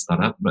run their own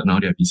startup, but now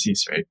they're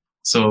VCs, right?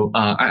 So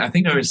I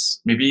think there is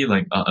maybe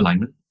like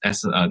alignment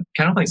as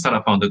kind of like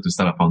startup founder to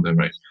startup founder,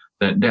 right?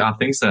 That there are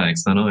things that are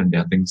external and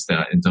there are things that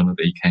are internal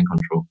that you can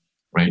control,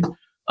 right?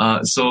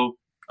 So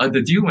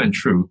the deal went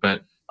through,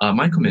 but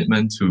my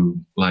commitment to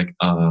like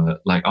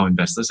our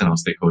investors and our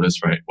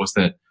stakeholders, right, was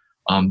that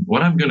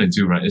what I'm gonna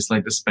do, right, is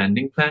like the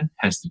spending plan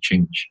has to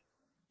change,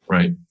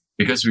 right?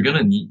 Because we're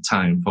gonna need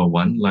time for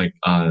one, like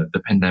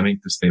the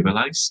pandemic to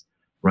stabilize,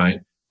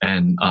 right,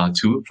 and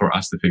two, for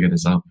us to figure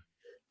this out,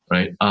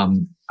 right?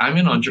 I'm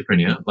an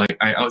entrepreneur. Like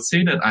I would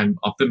say that I'm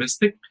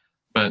optimistic,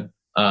 but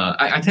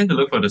I tend to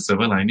look for the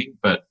silver lining.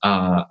 But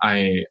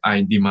I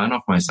demand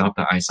of myself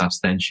that I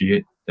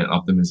substantiate that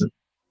optimism,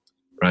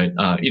 right?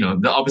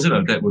 The opposite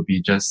of that would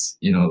be just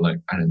like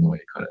I don't know what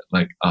you call it,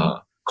 like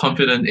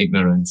confident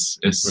ignorance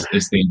is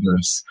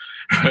dangerous,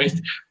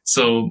 right?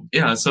 So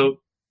yeah, the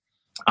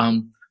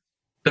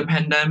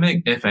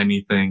pandemic, if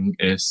anything,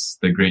 is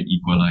the great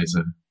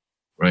equalizer,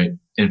 right?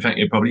 In fact,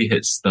 it probably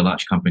hits the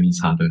large companies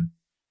harder.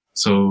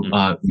 So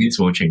things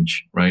will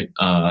change, right?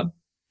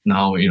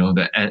 Now,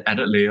 the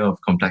added layer of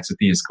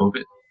complexity is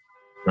COVID,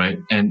 right?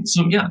 And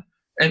so, yeah,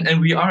 and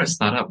we are a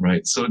startup,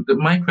 right? So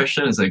my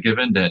question is like,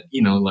 given that,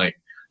 like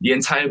the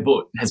entire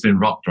boat has been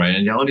rocked, right?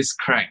 And there are all these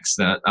cracks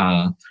that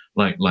are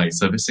like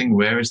surfacing,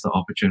 where is the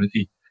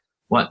opportunity?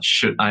 What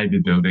should I be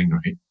building,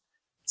 right?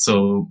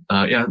 So,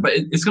 but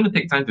it's going to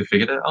take time to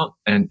figure that out.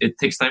 And it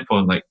takes time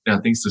for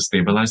things to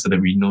stabilize so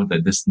that we know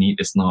that this need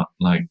is not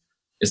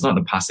it's not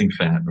a passing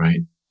fad,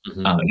 right?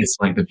 It's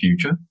like the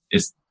future.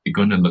 Is it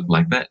going to look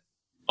like that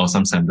or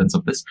some semblance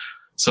of this?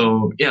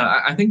 So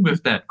yeah, I think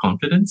with that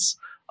confidence,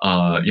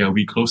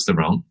 we closed the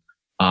round.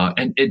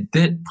 And it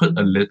did put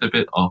a little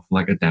bit of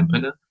like a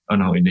dampener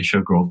on our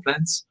initial growth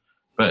plans.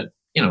 But,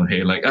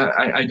 hey, like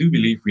I do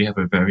believe we have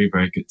a very,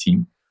 very good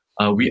team.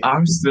 We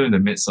are still in the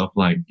midst of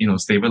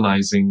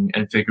stabilizing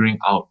and figuring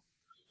out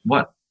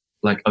what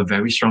like a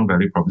very strong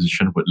value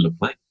proposition would look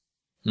like,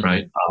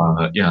 right?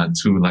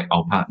 To like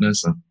our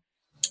partners.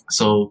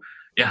 So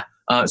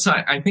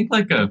I think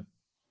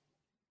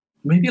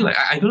maybe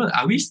I don't know.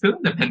 Are we still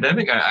in the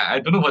pandemic? I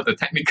don't know what the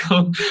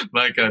technical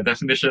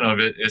definition of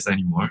it is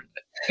anymore.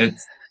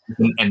 It's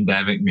an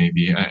endemic,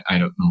 maybe. I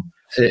don't know.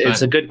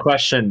 It's a good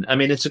question. I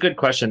mean, it's a good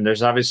question.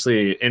 There's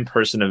obviously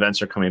in-person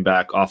events are coming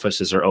back,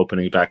 offices are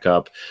opening back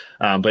up,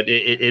 but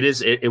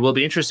it will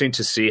be interesting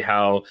to see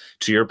how,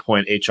 to your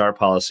point, HR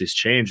policies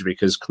change,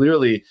 because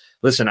clearly,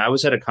 listen, I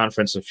was at a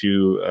conference a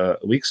few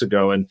weeks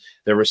ago, and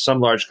there were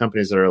some large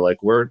companies that are like,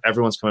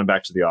 everyone's coming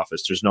back to the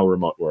office. There's no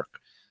remote work.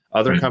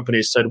 Other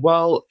companies said,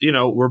 well,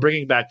 we're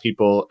bringing back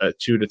people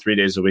 2 to 3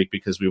 days a week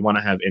because we want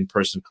to have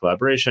in-person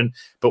collaboration,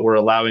 but we're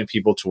allowing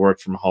people to work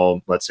from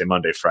home, let's say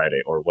Monday,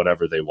 Friday, or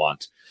whatever they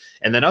want.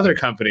 And then other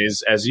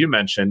companies, as you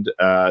mentioned,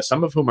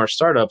 some of whom are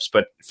startups,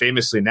 but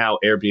famously now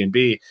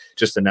Airbnb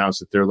just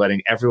announced that they're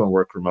letting everyone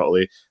work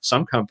remotely.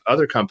 Some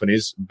other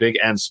companies, big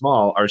and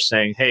small, are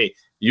saying, hey,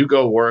 you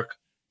go work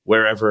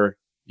wherever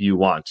you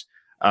want.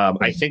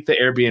 I think the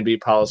Airbnb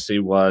policy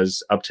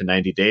was up to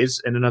 90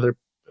 days in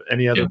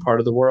any other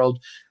part of the world.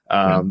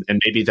 And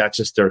maybe that's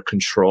just their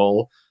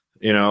control,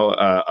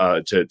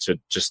 to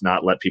just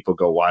not let people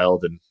go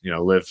wild and,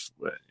 live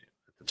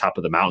the top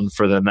of the mountain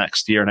for the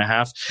next year and a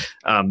half.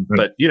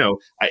 But,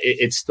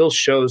 it still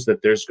shows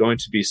that there's going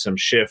to be some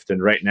shift.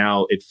 And right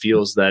now it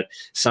feels that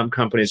some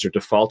companies are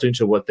defaulting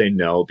to what they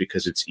know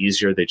because it's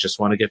easier. They just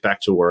want to get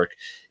back to work.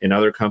 And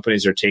other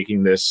companies are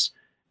taking this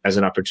as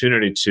an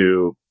opportunity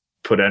to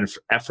put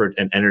effort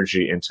and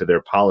energy into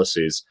their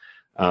policies.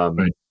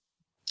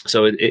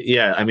 So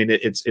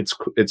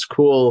it's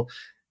cool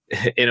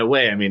in a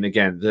way. I mean,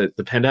 again,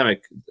 the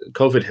pandemic,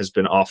 COVID has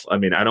been off. I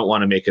mean, I don't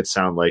want to make it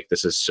sound like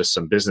this is just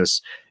some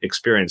business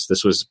experience.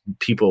 This was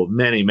people,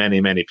 many,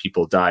 many, many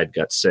people died,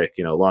 got sick,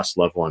 lost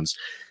loved ones.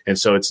 And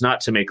so it's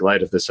not to make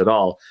light of this at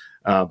all.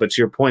 But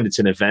to your point, it's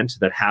an event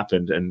that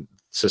happened and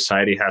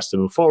society has to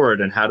move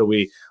forward. And how do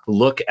we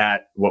look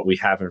at what we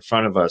have in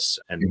front of us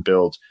and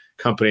build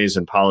companies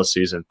and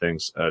policies and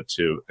things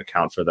to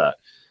account for that?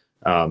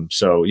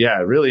 So yeah,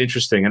 really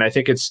interesting. And I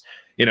think it's,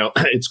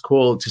 it's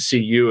cool to see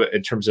you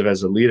in terms of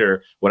as a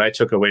leader. What I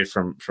took away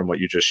from what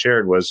you just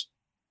shared was,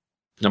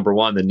 number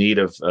one, the need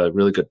of a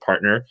really good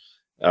partner.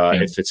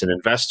 If it's an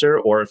investor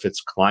or if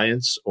it's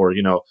clients or,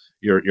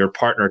 your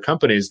partner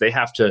companies, they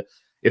have to,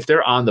 if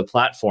they're on the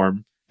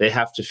platform, they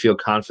have to feel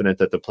confident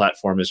that the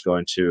platform is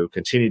going to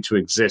continue to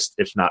exist,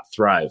 if not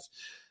thrive.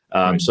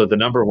 So the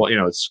number one,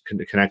 it's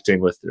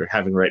connecting with or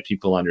having the right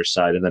people on your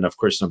side. And then of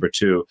course, number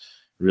two,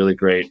 really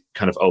great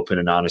kind of open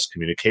and honest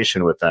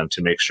communication with them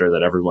to make sure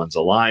that everyone's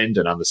aligned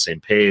and on the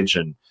same page.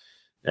 And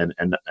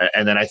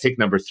then I think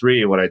number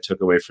three, what I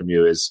took away from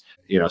you is,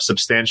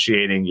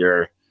 substantiating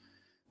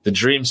the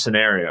dream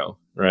scenario,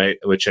 right?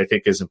 Which I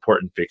think is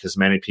important because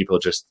many people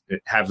just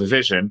have a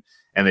vision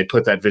and they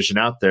put that vision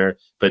out there,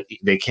 but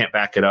they can't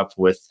back it up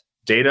with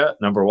data,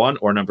 number one,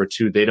 or number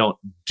two, they don't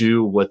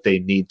do what they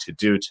need to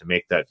do to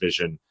make that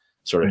vision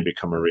sort of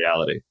become a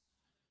reality.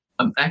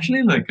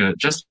 Actually,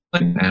 just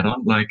like an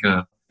add-on,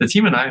 the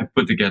team and I have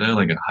put together a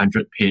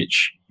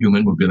 100-page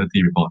human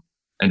mobility report,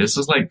 and this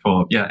is so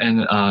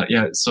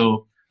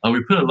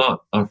we put a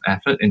lot of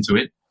effort into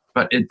it,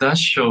 but it does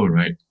show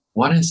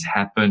what has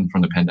happened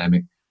from the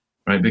pandemic,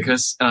 right?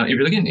 Because if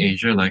you look in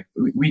Asia,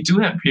 we do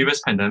have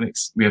previous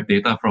pandemics. We have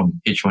data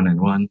from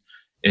H1N1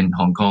 in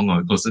Hong Kong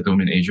or closer to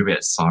home in Asia. We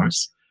had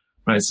SARS,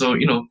 right? So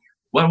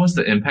what was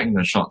the impact in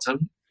the short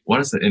term? What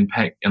is the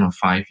impact in a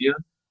 5-year?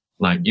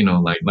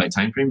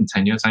 Time frame,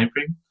 10-year time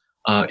frame.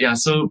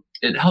 So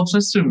it helps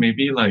us to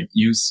maybe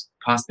use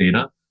past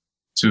data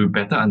to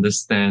better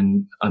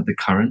understand the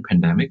current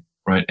pandemic,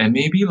 right? And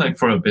maybe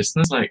for a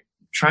business,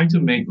 try to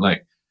make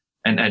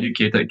an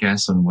educated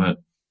guess on what,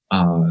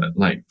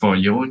 for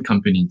your own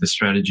company, the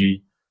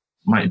strategy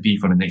might be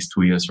for the next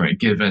 2 years, right?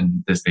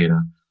 Given this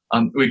data.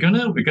 We're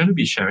gonna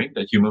be sharing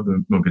the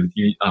human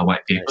mobility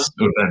white paper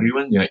with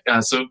everyone.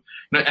 So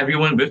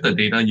everyone with the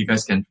data, you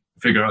guys can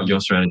figure out your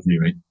strategy,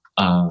 right?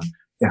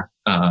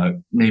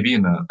 Maybe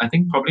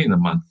probably in a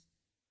month.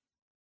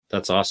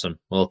 That's awesome.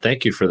 Well,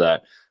 thank you for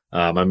that.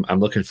 I'm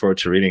looking forward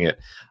to reading it.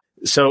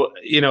 So,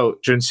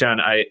 Junxian,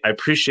 I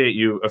appreciate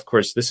you. Of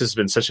course, this has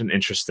been such an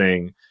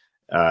interesting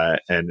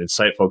and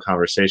insightful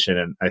conversation.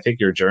 And I think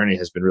your journey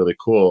has been really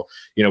cool.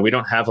 We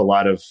don't have a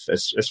lot of,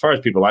 as far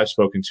as people I've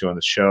spoken to on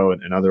the show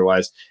and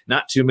otherwise,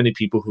 not too many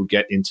people who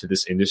get into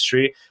this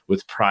industry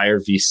with prior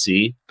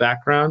VC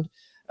background.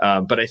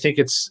 But I think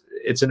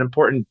it's an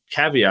important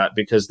caveat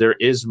because there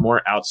is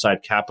more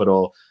outside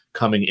capital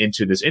coming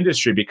into this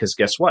industry because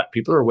guess what?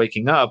 People are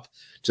waking up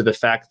to the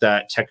fact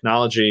that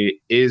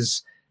technology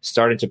is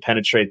starting to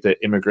penetrate the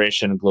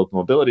immigration and global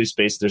mobility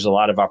space. There's a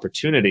lot of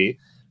opportunity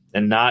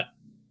and not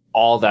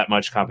all that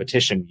much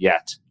competition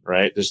yet,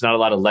 right? There's not a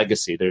lot of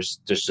legacy. There's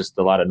just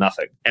a lot of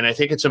nothing. And I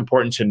think it's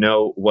important to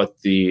know what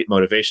the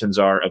motivations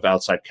are of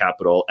outside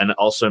capital and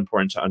also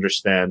important to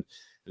understand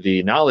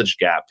the knowledge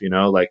gap.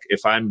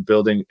 If I'm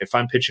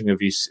pitching a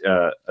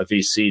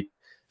VC,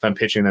 if I'm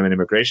pitching them an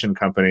immigration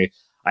company,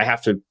 I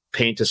have to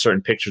paint a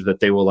certain picture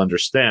that they will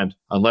understand,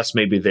 unless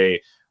maybe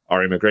they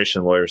are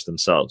immigration lawyers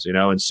themselves,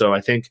 And so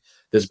I think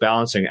this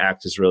balancing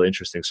act is really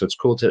interesting. So it's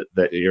cool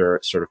that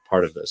you're sort of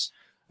part of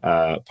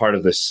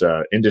this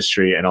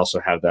industry and also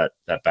have that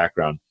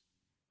background.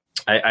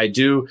 I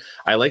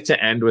like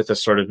to end with a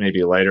sort of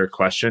maybe lighter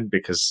question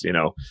because,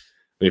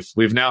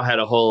 we've now had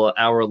a whole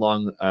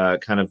hour-long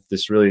kind of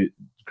this really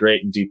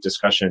great and deep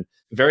discussion.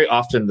 Very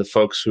often the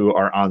folks who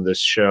are on this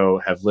show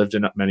have lived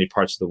in many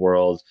parts of the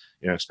world,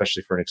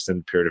 especially for an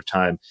extended period of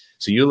time.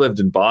 So you lived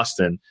in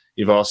Boston.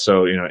 You've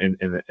also, and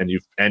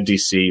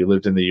DC, you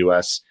lived in the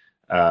US,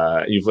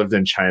 you've lived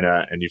in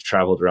China, and you've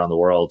traveled around the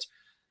world.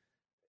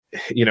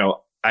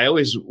 I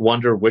always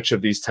wonder which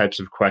of these types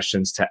of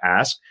questions to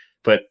ask,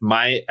 but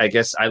I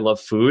guess I love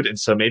food. And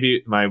so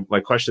maybe my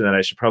question that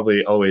I should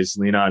probably always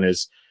lean on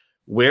is,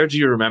 where do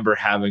you remember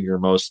having your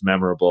most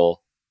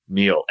memorable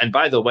meal? And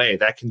by the way,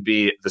 that can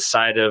be the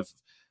side of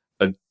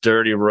a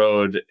dirty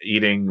road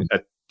eating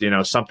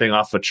something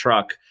off a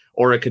truck,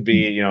 or it could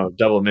be,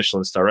 double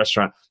Michelin star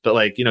restaurant.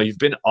 But you've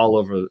been all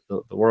over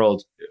the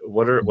world.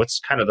 What's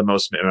kind of the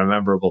most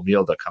memorable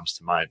meal that comes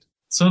to mind?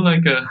 So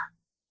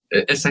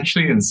it's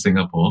actually in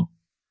Singapore.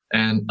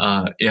 And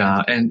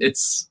and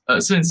it's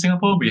so in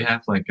Singapore we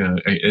have like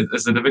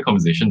it's a different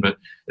conversation, but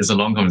it's a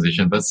long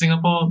conversation. But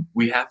Singapore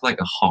we have like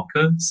a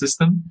hawker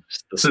system,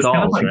 The so it's stalls,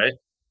 kind of like right?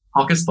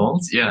 hawker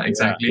stalls. Yeah,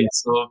 exactly. Yeah.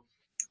 So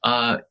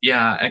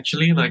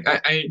actually, like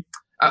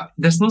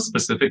there's no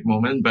specific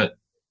moment, but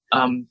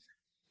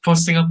for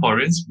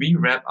Singaporeans we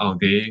wrap our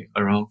day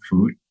around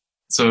food.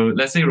 So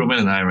let's say Roman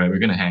and I, right, we're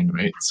gonna hang,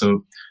 right?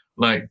 So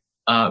like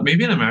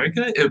maybe in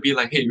America it'll be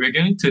like, hey, we're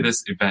going to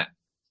this event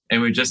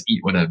and we just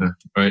eat whatever,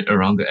 right,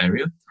 around the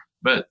area.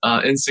 But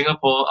in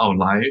Singapore, our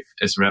life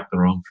is wrapped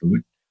around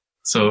food.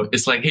 So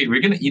it's like, hey,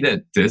 we're gonna eat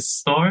at this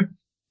store,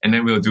 and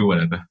then we'll do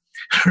whatever,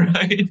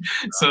 right?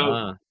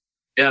 So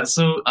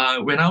so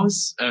when I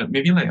was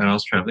maybe like when I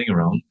was traveling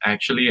around,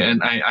 actually,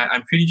 and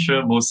I'm pretty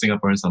sure most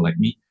Singaporeans are like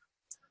me.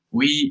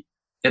 We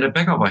in the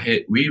back of our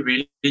head, we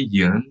really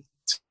yearn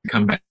to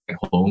come back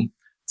home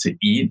to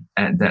eat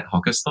at that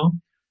hawker store.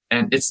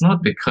 And it's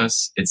not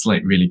because it's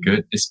like really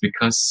good, it's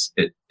because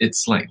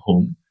it's like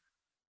home.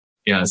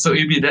 Yeah, so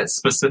it'd be that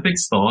specific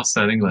store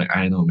selling like,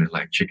 I don't know, man,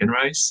 like chicken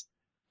rice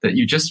that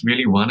you just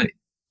really want to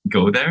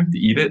go there to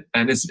eat it.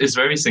 And it's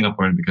very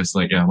Singaporean because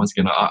like, yeah, once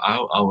again,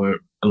 our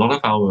a lot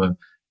of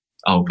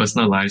our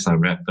personal lives are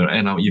wrapped around,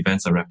 and our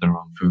events are wrapped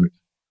around food.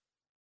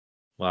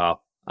 Wow.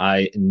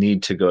 I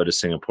need to go to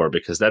Singapore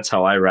because that's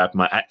how I wrap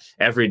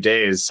every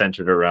day is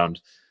centered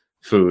around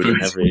food.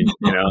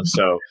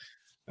 So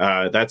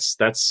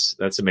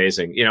that's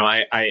amazing. You know,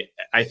 I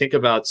think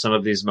about some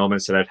of these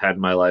moments that I've had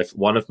in my life.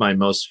 One of my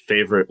most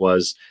favorite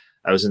was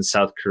I was in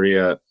South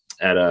Korea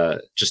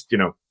at just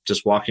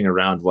walking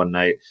around one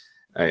night.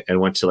 I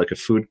went to like a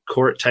food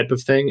court type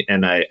of thing,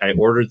 and I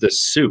ordered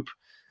this soup.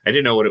 I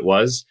didn't know what it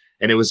was,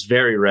 and it was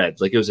very red.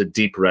 Like it was a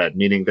deep red,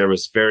 meaning there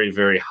was very,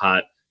 very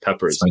hot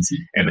peppers.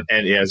 Spicy. And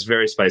it's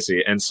very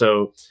spicy. And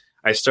so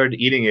I started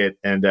eating it,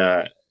 and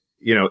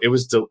it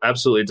was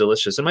absolutely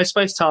delicious. And my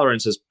spice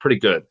tolerance is pretty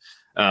good.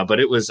 But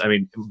it was,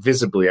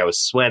 visibly, I was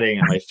sweating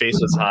and my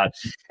face was hot,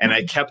 and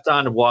I kept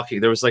on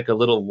walking. There was like a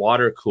little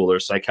water cooler.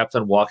 So I kept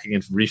on walking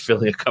and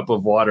refilling a cup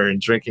of water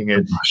and drinking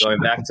it, going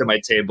back to my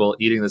table,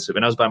 eating the soup.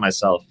 And I was by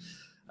myself.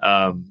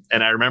 And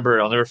I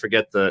remember, I'll never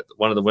forget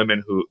one of the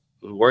women who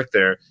worked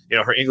there,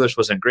 her English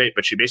wasn't great,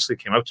 but she basically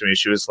came up to me.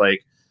 She was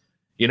like,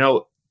 you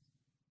don't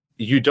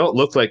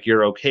look like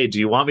you're okay. Do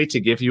you want me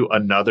to give you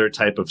another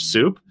type of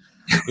soup?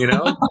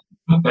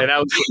 And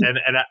I'll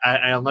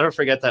never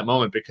forget that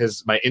moment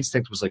because my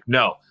instinct was like,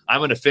 no,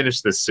 I'm going to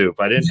finish this soup.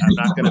 I'm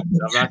not going to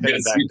back down.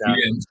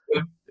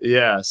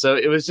 Yeah. So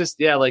it was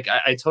just, like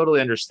I totally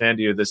understand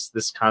you.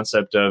 This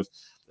concept of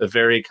a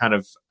very kind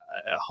of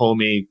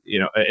homey,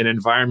 an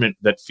environment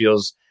that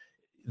feels.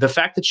 The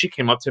fact that she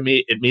came up to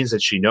me, it means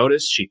that she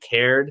noticed, she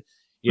cared,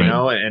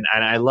 and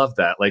I love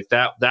that. Like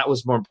that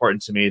was more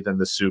important to me than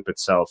the soup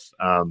itself.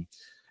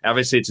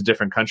 Obviously it's a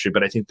different country,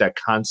 but I think that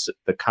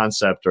the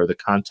concept or the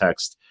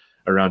context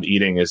around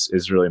eating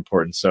is really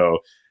important. So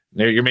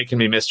you're making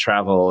me miss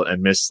travel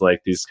and miss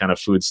like these kind of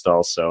food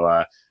stalls. So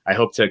I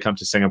hope to come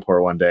to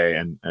Singapore one day.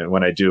 And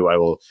when I do, I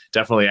will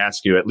definitely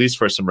ask you at least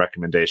for some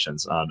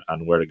recommendations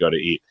on where to go to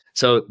eat.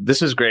 So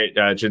this is great,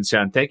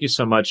 Junxian. Thank you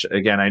so much.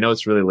 Again, I know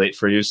it's really late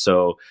for you,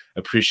 so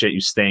appreciate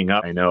you staying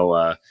up. I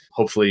know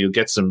hopefully you'll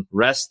get some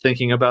rest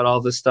thinking about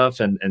all this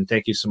stuff. And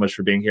thank you so much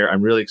for being here.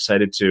 I'm really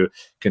excited to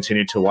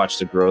continue to watch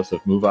the growth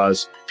of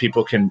Moovaz.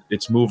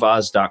 It's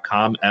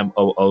moovaz.com,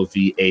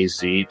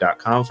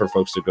 moovaz.com for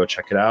folks to go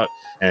check it out.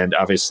 And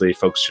obviously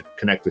folks should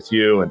connect with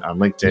you and on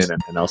LinkedIn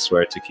and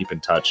elsewhere to keep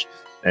in touch.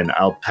 And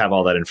I'll have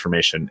all that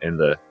information in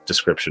the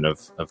description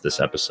of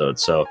this episode.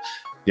 So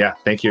yeah,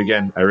 thank you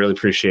again. I really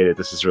appreciate it.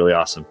 This is really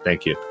awesome.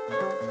 Thank you.